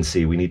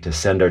emergency, we need to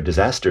send our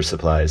disaster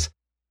supplies.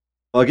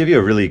 I'll give you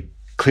a really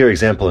clear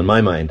example in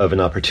my mind of an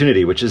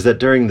opportunity, which is that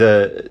during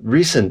the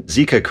recent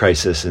Zika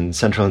crisis in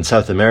Central and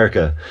South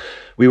America,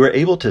 we were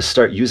able to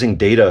start using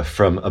data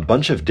from a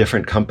bunch of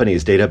different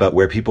companies, data about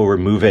where people were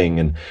moving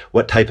and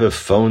what type of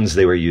phones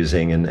they were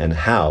using and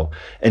how,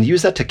 and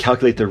use that to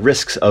calculate the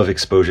risks of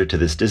exposure to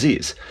this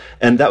disease.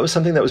 And that was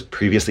something that was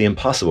previously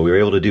impossible. We were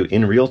able to do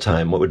in real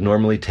time what would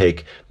normally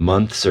take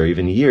months or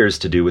even years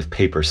to do with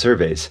paper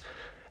surveys.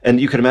 And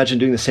you can imagine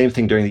doing the same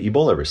thing during the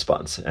Ebola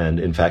response. And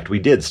in fact, we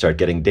did start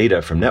getting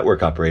data from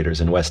network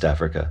operators in West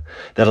Africa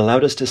that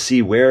allowed us to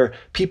see where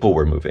people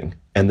were moving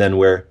and then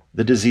where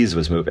the disease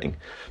was moving.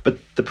 But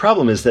the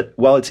problem is that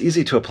while it's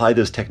easy to apply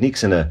those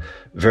techniques in a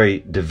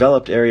very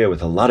developed area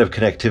with a lot of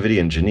connectivity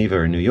in Geneva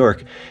or New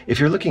York, if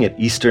you're looking at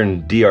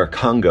Eastern DR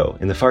Congo,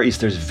 in the Far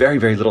East, there's very,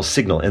 very little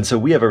signal. And so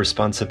we have a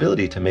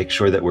responsibility to make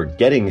sure that we're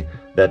getting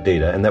that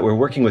data and that we're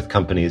working with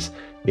companies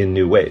in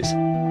new ways.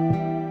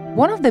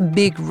 One of the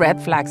big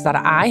red flags that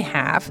I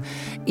have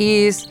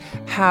is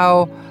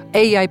how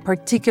AI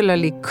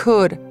particularly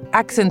could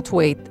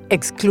accentuate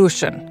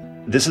exclusion.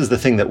 This is the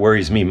thing that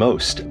worries me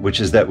most, which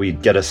is that we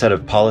get a set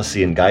of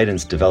policy and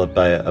guidance developed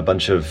by a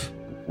bunch of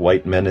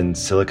white men in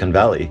Silicon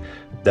Valley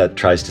that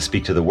tries to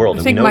speak to the world.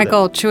 I think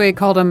Michael Chewy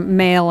called him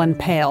male and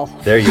pale.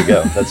 There you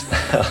go.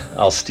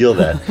 I'll steal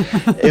that.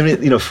 I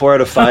mean, 4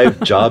 out of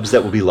 5 jobs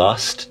that will be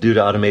lost due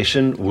to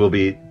automation will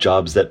be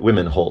jobs that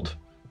women hold.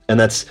 And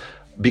that's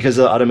because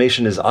the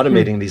automation is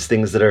automating these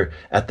things that are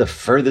at the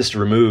furthest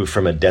remove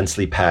from a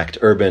densely packed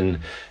urban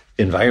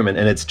environment,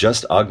 and it's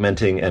just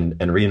augmenting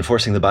and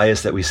reinforcing the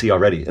bias that we see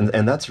already.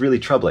 And that's really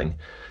troubling.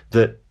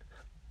 The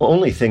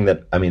only thing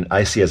that,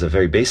 I see as a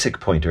very basic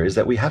pointer is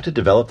that we have to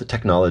develop the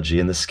technology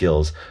and the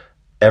skills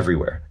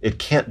everywhere. It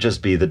can't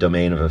just be the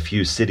domain of a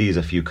few cities,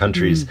 a few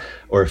countries,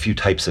 or a few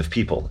types of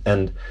people.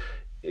 And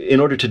in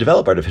order to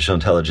develop artificial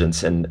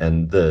intelligence and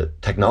the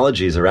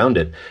technologies around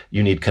it,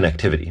 you need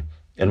connectivity.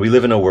 And we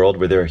live in a world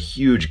where there are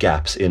huge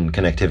gaps in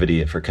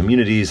connectivity for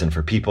communities and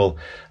for people.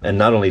 And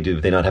not only do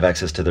they not have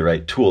access to the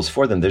right tools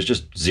for them, there's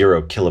just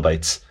 0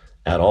 kilobytes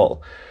at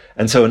all.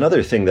 And so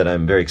another thing that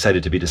I'm very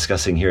excited to be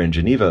discussing here in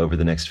Geneva over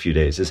the next few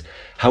days is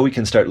how we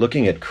can start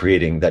looking at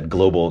creating that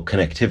global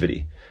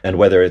connectivity. And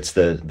whether it's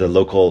the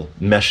local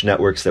mesh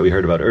networks that we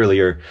heard about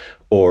earlier,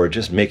 or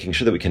just making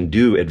sure that we can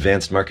do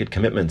advanced market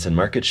commitments and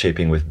market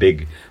shaping with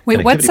big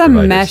Wait, what's a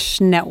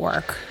mesh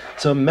network?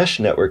 So a mesh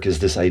network is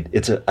this,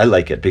 I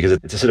like it because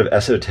it's a sort of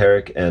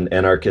esoteric and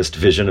anarchist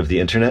vision of the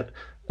internet,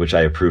 which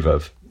I approve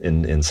of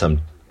in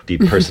some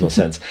deep personal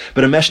sense.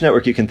 But a mesh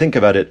network, you can think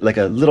about it like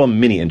a little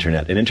mini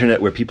internet, an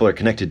internet where people are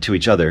connected to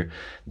each other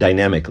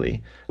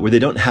dynamically, where they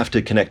don't have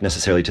to connect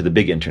necessarily to the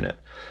big internet.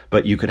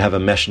 But you could have a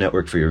mesh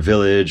network for your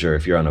village, or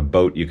if you're on a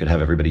boat, you could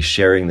have everybody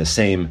sharing the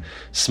same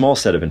small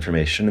set of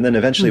information. And then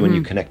eventually when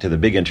you connect to the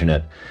big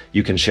internet,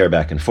 you can share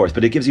back and forth.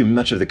 But it gives you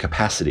much of the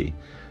capacity,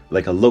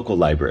 like a local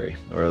library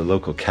or a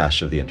local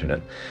cache of the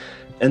internet.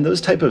 And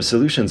those type of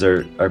solutions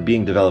are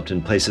being developed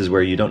in places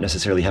where you don't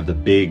necessarily have the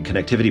big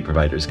connectivity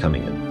providers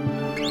coming in.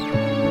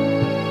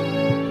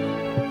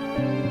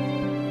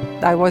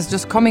 I was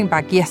just coming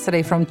back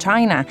yesterday from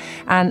China,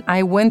 and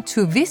I went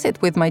to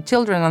visit with my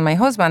children and my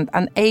husband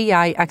an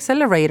AI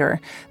accelerator,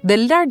 the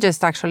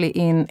largest actually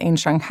in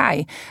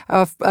Shanghai,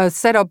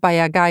 set up by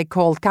a guy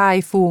called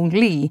Kai-Fu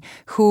Lee,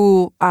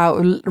 who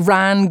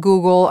ran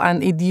Google,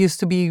 and it used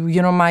to be,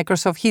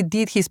 Microsoft. He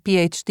did his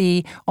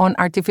PhD on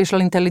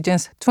artificial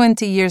intelligence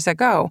 20 years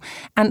ago,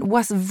 and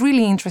was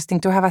really interesting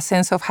to have a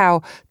sense of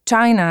how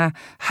China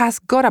has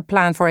got a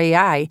plan for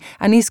AI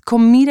and is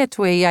committed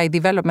to AI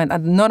development,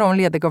 and not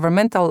only at the governmental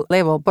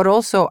level, but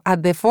also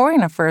at the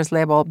foreign affairs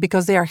level,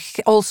 because they are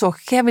also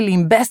heavily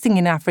investing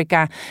in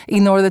Africa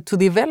in order to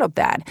develop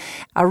that.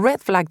 A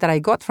red flag that I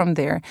got from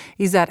there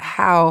is that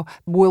how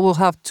we will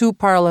have 2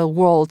 parallel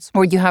worlds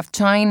where you have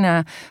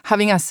China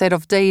having a set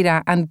of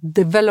data and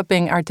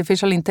developing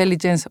artificial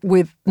intelligence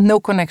with no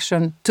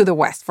connection to the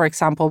West, for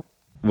example.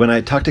 When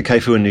I talked to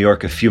Kai-Fu in New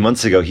York a few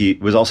months ago, he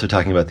was also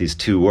talking about these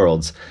 2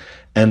 worlds.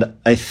 And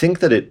I think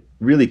that it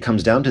really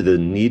comes down to the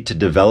need to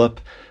develop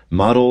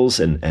models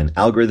and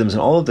algorithms and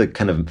all of the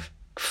kind of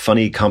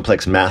funny,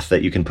 complex math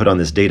that you can put on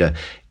this data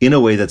in a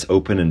way that's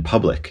open and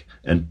public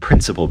and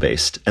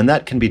principle-based. And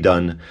that can be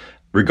done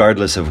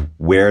regardless of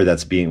where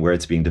it's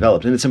being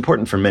developed. And it's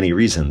important for many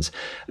reasons.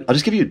 I'll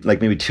just give you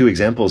maybe 2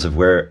 examples of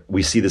where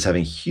we see this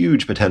having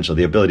huge potential,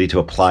 the ability to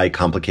apply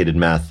complicated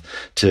math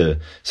to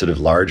sort of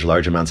large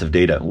amounts of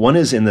data. One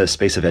is in the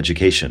space of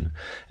education.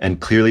 And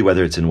clearly,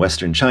 whether it's in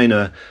Western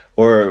China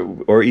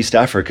or East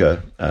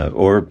Africa,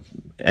 or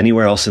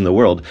anywhere else in the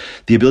world,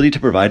 the ability to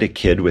provide a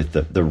kid with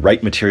the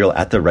right material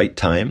at the right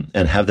time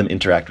and have them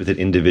interact with it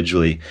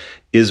individually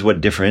is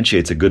what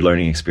differentiates a good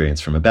learning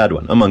experience from a bad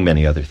one, among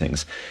many other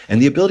things.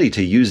 And the ability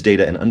to use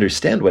data and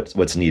understand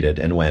what's needed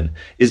and when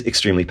is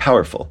extremely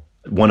powerful.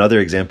 One other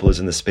example is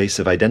in the space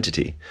of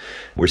identity.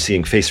 We're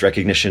seeing face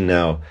recognition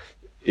now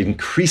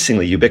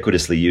increasingly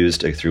ubiquitously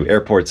used through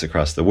airports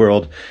across the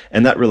world,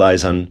 and that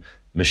relies on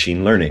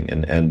machine learning.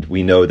 And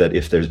we know that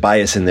if there's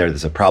bias in there,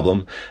 there's a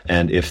problem.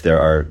 And if there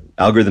are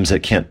algorithms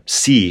that can't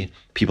see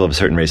people of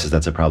certain races,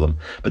 that's a problem.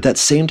 But that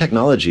same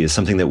technology is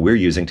something that we're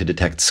using to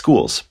detect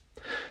schools.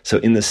 So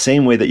in the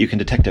same way that you can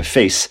detect a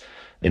face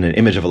in an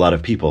image of a lot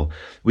of people,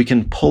 we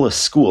can pull a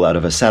school out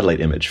of a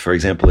satellite image, for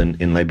example,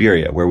 in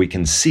Liberia, where we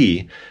can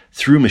see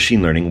through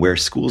machine learning where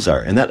schools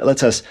are. And that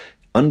lets us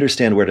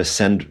understand where to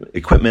send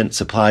equipment,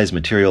 supplies,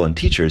 material, and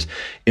teachers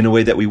in a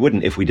way that we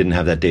wouldn't if we didn't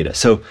have that data.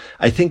 So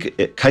I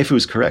think Kai-Fu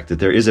is correct that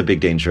there is a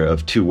big danger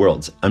of two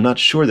worlds. I'm not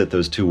sure that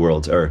those two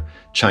worlds are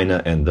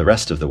China and the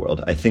rest of the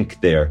world. I think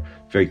they are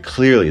very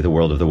clearly the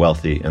world of the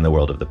wealthy and the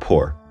world of the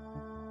poor.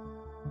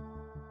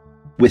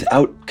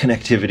 Without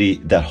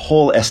connectivity, that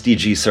whole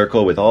SDG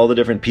circle with all the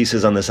different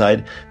pieces on the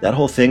side, that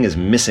whole thing is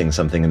missing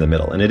something in the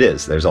middle. And it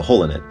is. There's a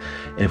hole in it.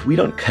 And if we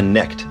don't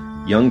connect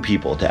young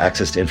people to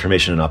access to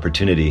information and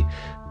opportunity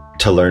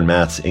to learn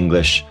maths,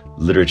 English,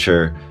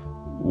 literature,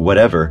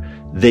 whatever,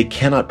 they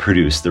cannot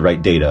produce the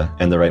right data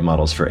and the right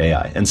models for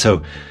AI. And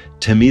so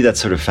to me, that's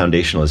sort of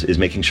foundational, is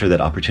making sure that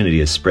opportunity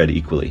is spread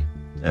equally,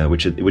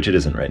 which it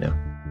isn't right now.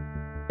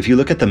 If you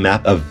look at the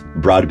map of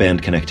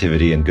broadband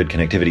connectivity and good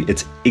connectivity,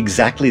 it's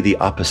exactly the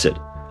opposite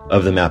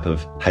of the map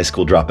of high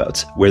school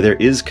dropouts. Where there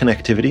is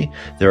connectivity,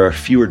 there are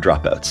fewer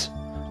dropouts.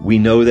 We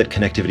know that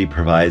connectivity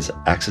provides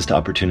access to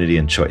opportunity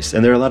and choice.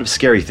 And there are a lot of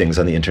scary things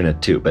on the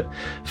internet too. But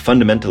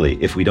fundamentally,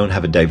 if we don't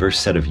have a diverse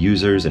set of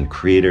users and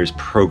creators,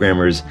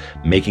 programmers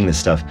making this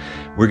stuff,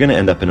 we're going to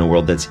end up in a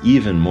world that's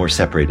even more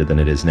separated than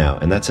it is now.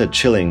 And that's a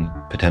chilling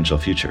potential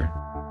future.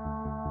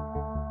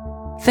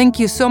 Thank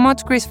you so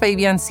much, Chris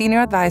Fabian, Senior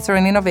Advisor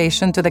in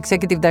Innovation to the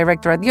Executive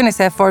Director at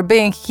UNICEF, for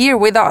being here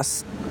with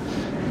us.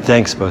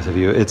 Thanks, both of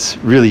you. It's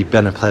really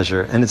been a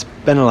pleasure, and it's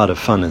been a lot of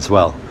fun as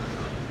well.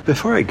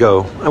 Before I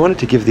go, I wanted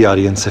to give the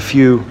audience a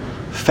few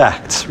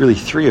facts, really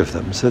 3 of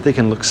them, so that they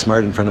can look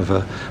smart in front of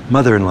a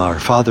mother-in-law or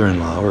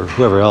father-in-law or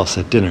whoever else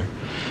at dinner.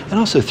 And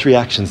also 3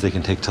 actions they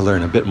can take to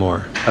learn a bit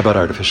more about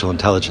artificial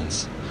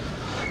intelligence.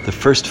 The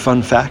first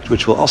fun fact,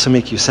 which will also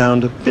make you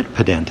sound a bit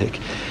pedantic,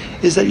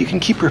 is that you can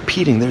keep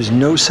repeating there's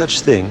no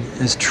such thing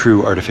as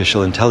true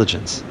artificial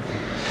intelligence.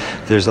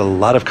 There's a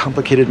lot of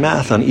complicated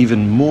math on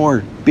even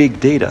more big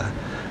data,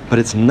 but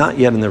it's not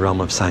yet in the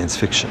realm of science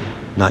fiction.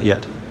 Not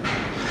yet.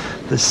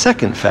 The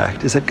second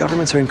fact is that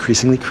governments are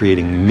increasingly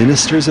creating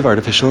ministers of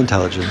artificial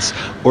intelligence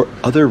or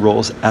other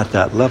roles at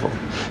that level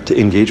to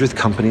engage with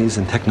companies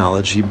and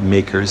technology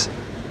makers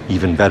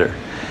even better.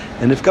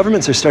 And if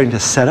governments are starting to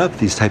set up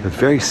these type of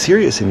very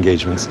serious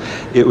engagements,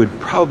 it would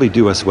probably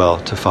do us well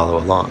to follow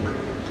along.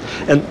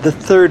 And the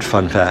third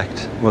fun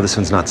fact, well, this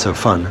one's not so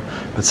fun,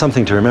 but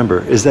something to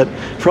remember, is that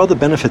for all the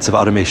benefits of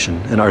automation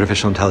and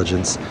artificial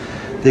intelligence,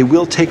 they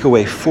will take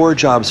away 4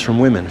 jobs from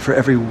women for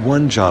every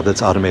 1 job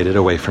that's automated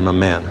away from a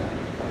man.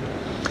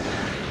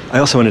 I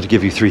also wanted to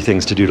give you 3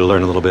 things to do to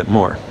learn a little bit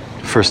more.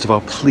 First of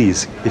all,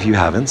 please, if you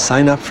haven't,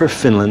 sign up for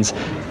Finland's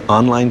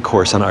online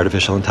course on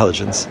artificial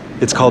intelligence.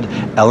 It's called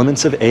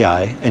Elements of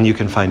AI, and you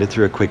can find it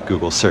through a quick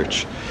Google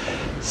search.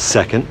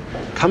 Second,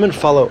 come and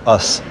follow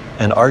us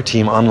and our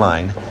team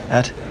online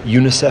at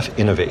UNICEF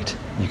Innovate.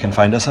 You can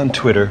find us on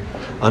Twitter,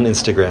 on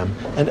Instagram,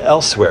 and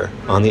elsewhere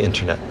on the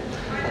internet.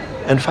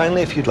 And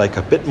finally, if you'd like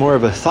a bit more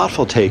of a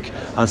thoughtful take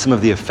on some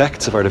of the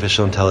effects of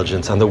artificial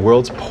intelligence on the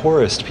world's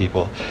poorest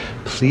people,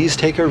 please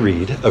take a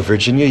read of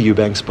Virginia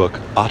Eubank's book,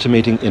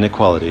 Automating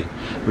Inequality,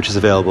 which is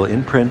available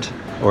in print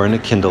or in a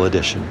Kindle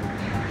edition.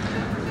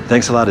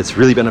 Thanks a lot. It's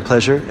really been a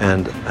pleasure,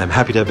 and I'm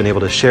happy to have been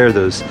able to share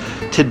those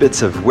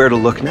tidbits of where to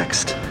look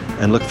next,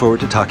 and look forward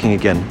to talking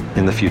again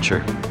in the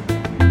future.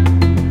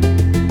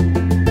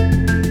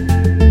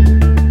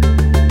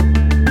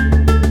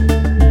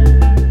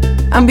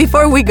 And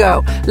before we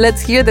go,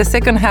 let's hear the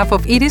second half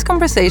of Edie's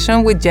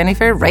conversation with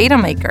Jennifer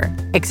Rademacher,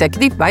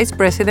 Executive Vice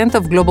President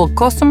of Global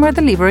Customer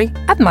Delivery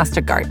at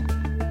MasterCard.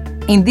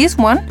 In this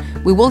one,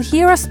 we will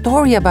hear a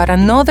story about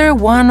another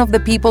one of the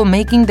people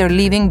making their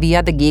living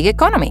via the gig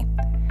economy,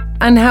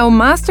 and how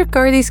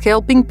MasterCard is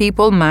helping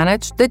people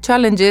manage the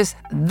challenges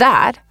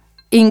that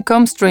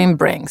income stream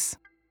brings.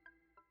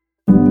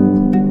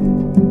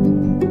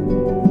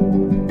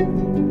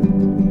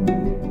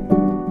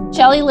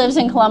 Shelley lives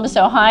in Columbus,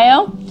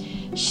 Ohio.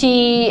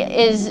 She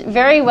is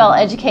very well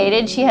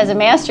educated. She has a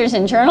master's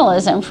in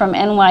journalism from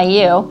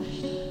NYU.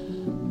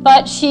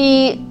 But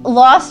she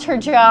lost her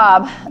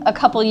job a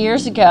couple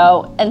years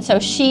ago, and so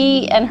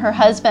she and her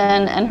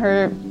husband and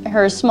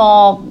her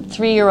small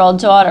 3-year-old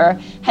daughter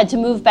had to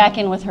move back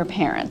in with her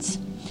parents.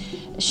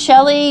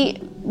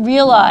 Shelley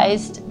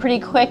realized pretty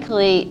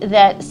quickly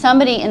that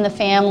somebody in the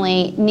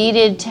family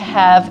needed to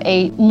have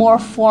a more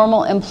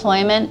formal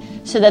employment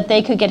so that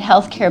they could get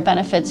health care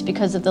benefits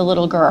because of the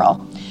little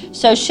girl.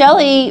 So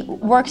Shelley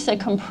works a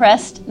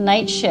compressed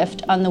night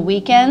shift on the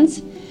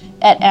weekends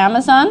at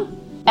Amazon,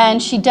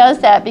 and she does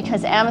that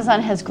because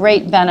Amazon has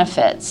great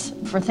benefits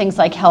for things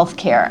like health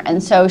care.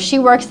 And so she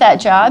works that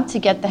job to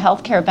get the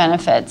health care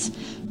benefits.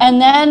 And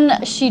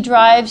then she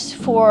drives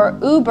for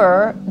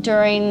Uber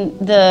during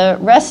the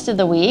rest of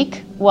the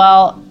week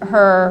while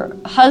her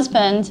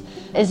husband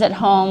is at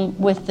home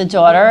with the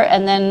daughter.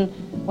 And then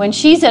when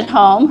she's at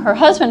home, her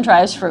husband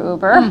drives for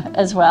Uber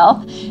as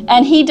well.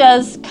 And he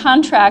does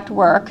contract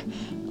work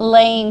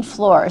laying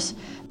floors.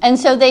 And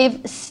so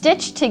they've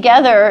stitched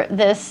together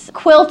this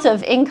quilt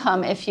of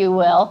income, if you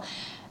will.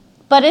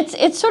 But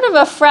it's sort of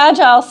a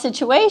fragile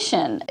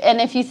situation. And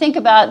if you think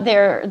about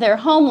their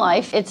home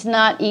life, it's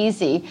not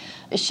easy.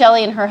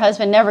 Shelley and her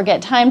husband never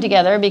get time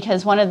together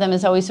because one of them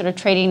is always sort of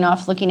trading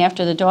off looking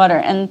after the daughter.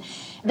 And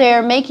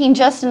they're making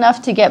just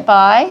enough to get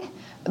by.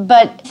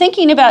 But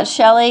thinking about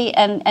Shelley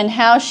and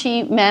how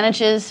she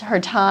manages her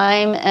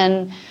time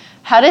and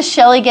how does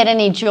Shelley get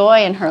any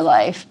joy in her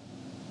life?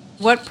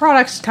 What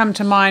products come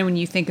to mind when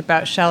you think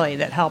about Shelley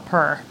that help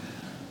her?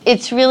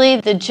 It's really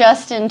the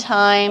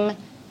just-in-time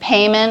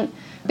payment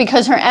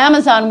because her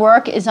Amazon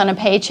work is on a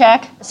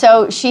paycheck.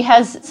 So she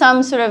has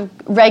some sort of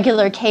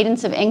regular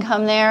cadence of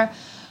income there.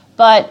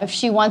 But if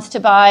she wants to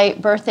buy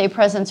birthday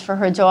presents for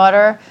her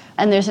daughter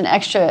and there's an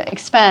extra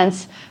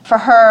expense, for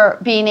her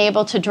being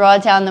able to draw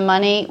down the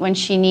money when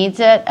she needs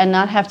it and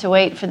not have to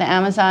wait for the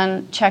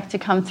Amazon check to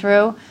come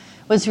through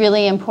was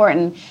really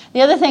important.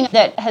 The other thing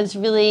that has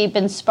really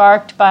been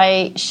sparked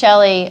by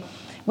Shelley,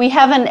 we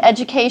have an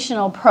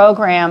educational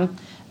program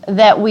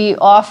that we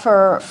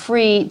offer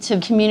free to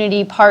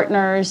community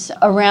partners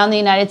around the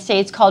United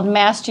States called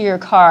Master Your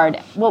Card.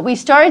 What we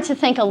started to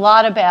think a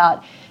lot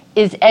about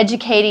is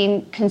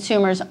educating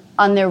consumers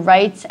on their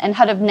rights and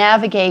how to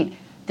navigate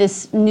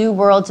this new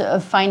world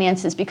of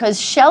finances, because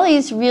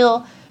Shelley's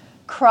real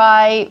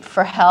cry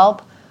for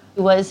help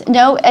was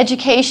no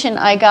education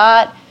I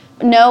got,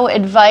 no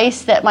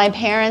advice that my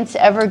parents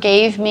ever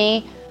gave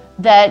me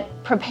that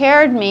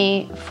prepared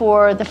me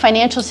for the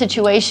financial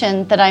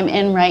situation that I'm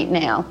in right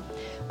now.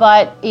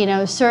 But,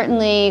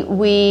 certainly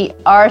we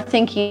are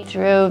thinking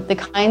through the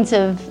kinds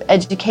of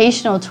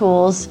educational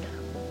tools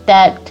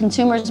that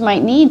consumers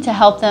might need to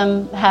help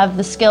them have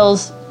the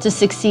skills to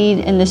succeed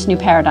in this new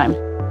paradigm.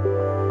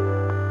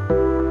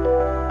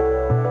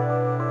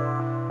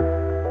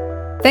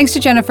 Thanks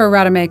to Jennifer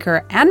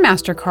Rademacher and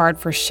MasterCard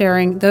for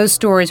sharing those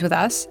stories with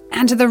us,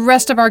 and to the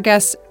rest of our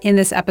guests in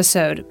this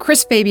episode,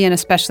 Chris Fabian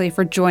especially,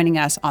 for joining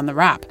us on The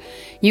Wrap.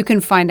 You can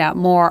find out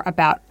more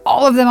about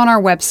all of them on our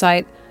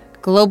website,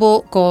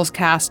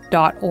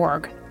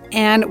 globalgoalscast.org.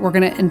 And we're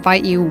going to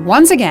invite you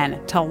once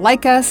again to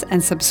like us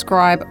and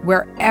subscribe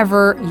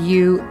wherever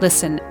you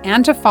listen,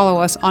 and to follow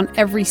us on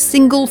every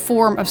single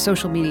form of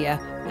social media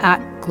at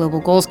Global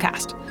Goals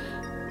Cast.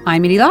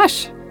 I'm Edie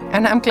Lash.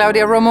 And I'm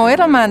Claudia Romo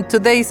Edelman.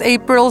 Today's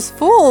April's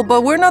Fool,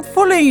 but we're not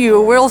fooling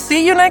you. We'll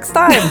see you next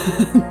time.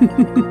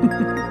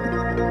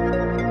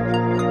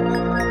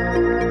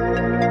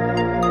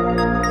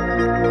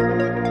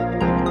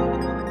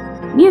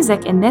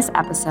 Music in this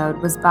episode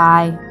was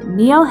by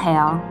Neil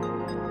Hale,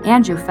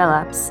 Andrew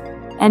Phillips,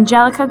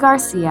 Angelica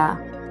Garcia,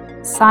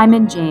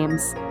 Simon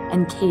James,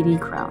 and Katie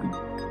Crone.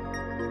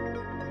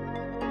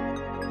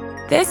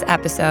 This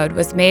episode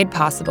was made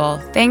possible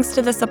thanks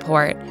to the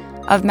support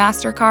of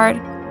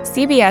MasterCard,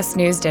 CBS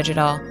News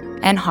Digital,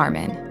 and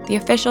Harman, the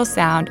official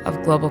sound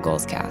of Global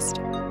Goals Cast.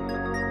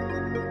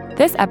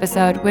 This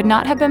episode would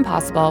not have been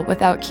possible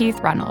without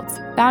Keith Reynolds,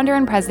 founder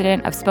and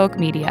president of Spoke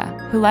Media,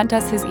 who lent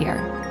us his ear.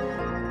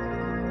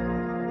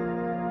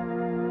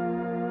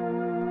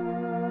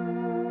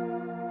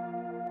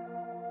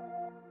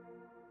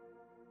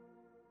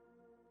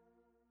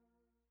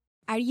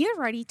 Are you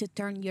ready to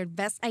turn your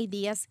best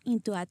ideas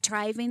into a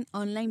thriving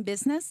online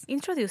business?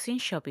 Introducing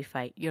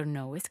Shopify, your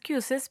no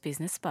excuses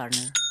business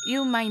partner.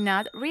 You might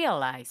not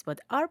realize, but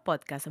our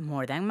podcast,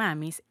 More Than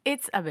Mommies,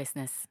 it's a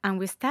business. And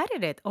we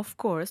started it, of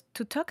course,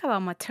 to talk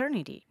about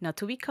maternity, not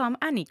to become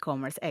an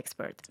e-commerce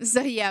expert.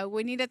 So yeah,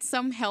 we needed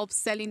some help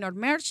selling our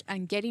merch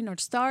and getting our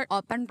store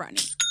up and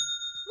running.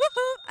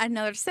 Woohoo!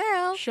 Another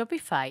sale!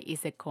 Shopify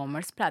is a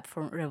commerce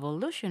platform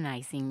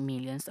revolutionizing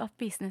millions of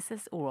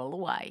businesses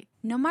worldwide.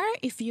 No matter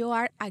if you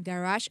are a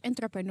garage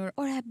entrepreneur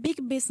or a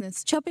big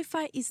business,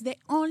 Shopify is the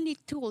only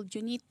tool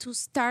you need to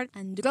start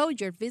and grow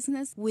your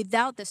business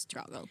without the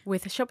struggle.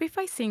 With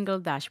Shopify's single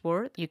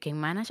dashboard, you can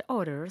manage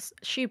orders,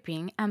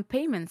 shipping, and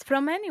payments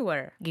from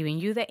anywhere, giving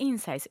you the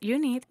insights you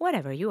need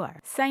wherever you are.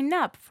 Sign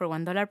up for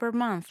 $1 per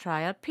month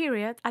trial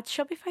period at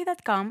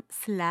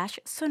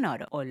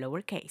shopify.com/sonoro, all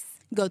lowercase.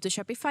 Go to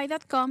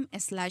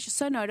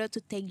shopify.com/sonoro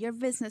to take your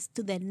business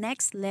to the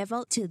next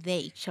level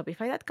today.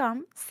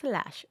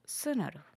 Shopify.com/sonoro.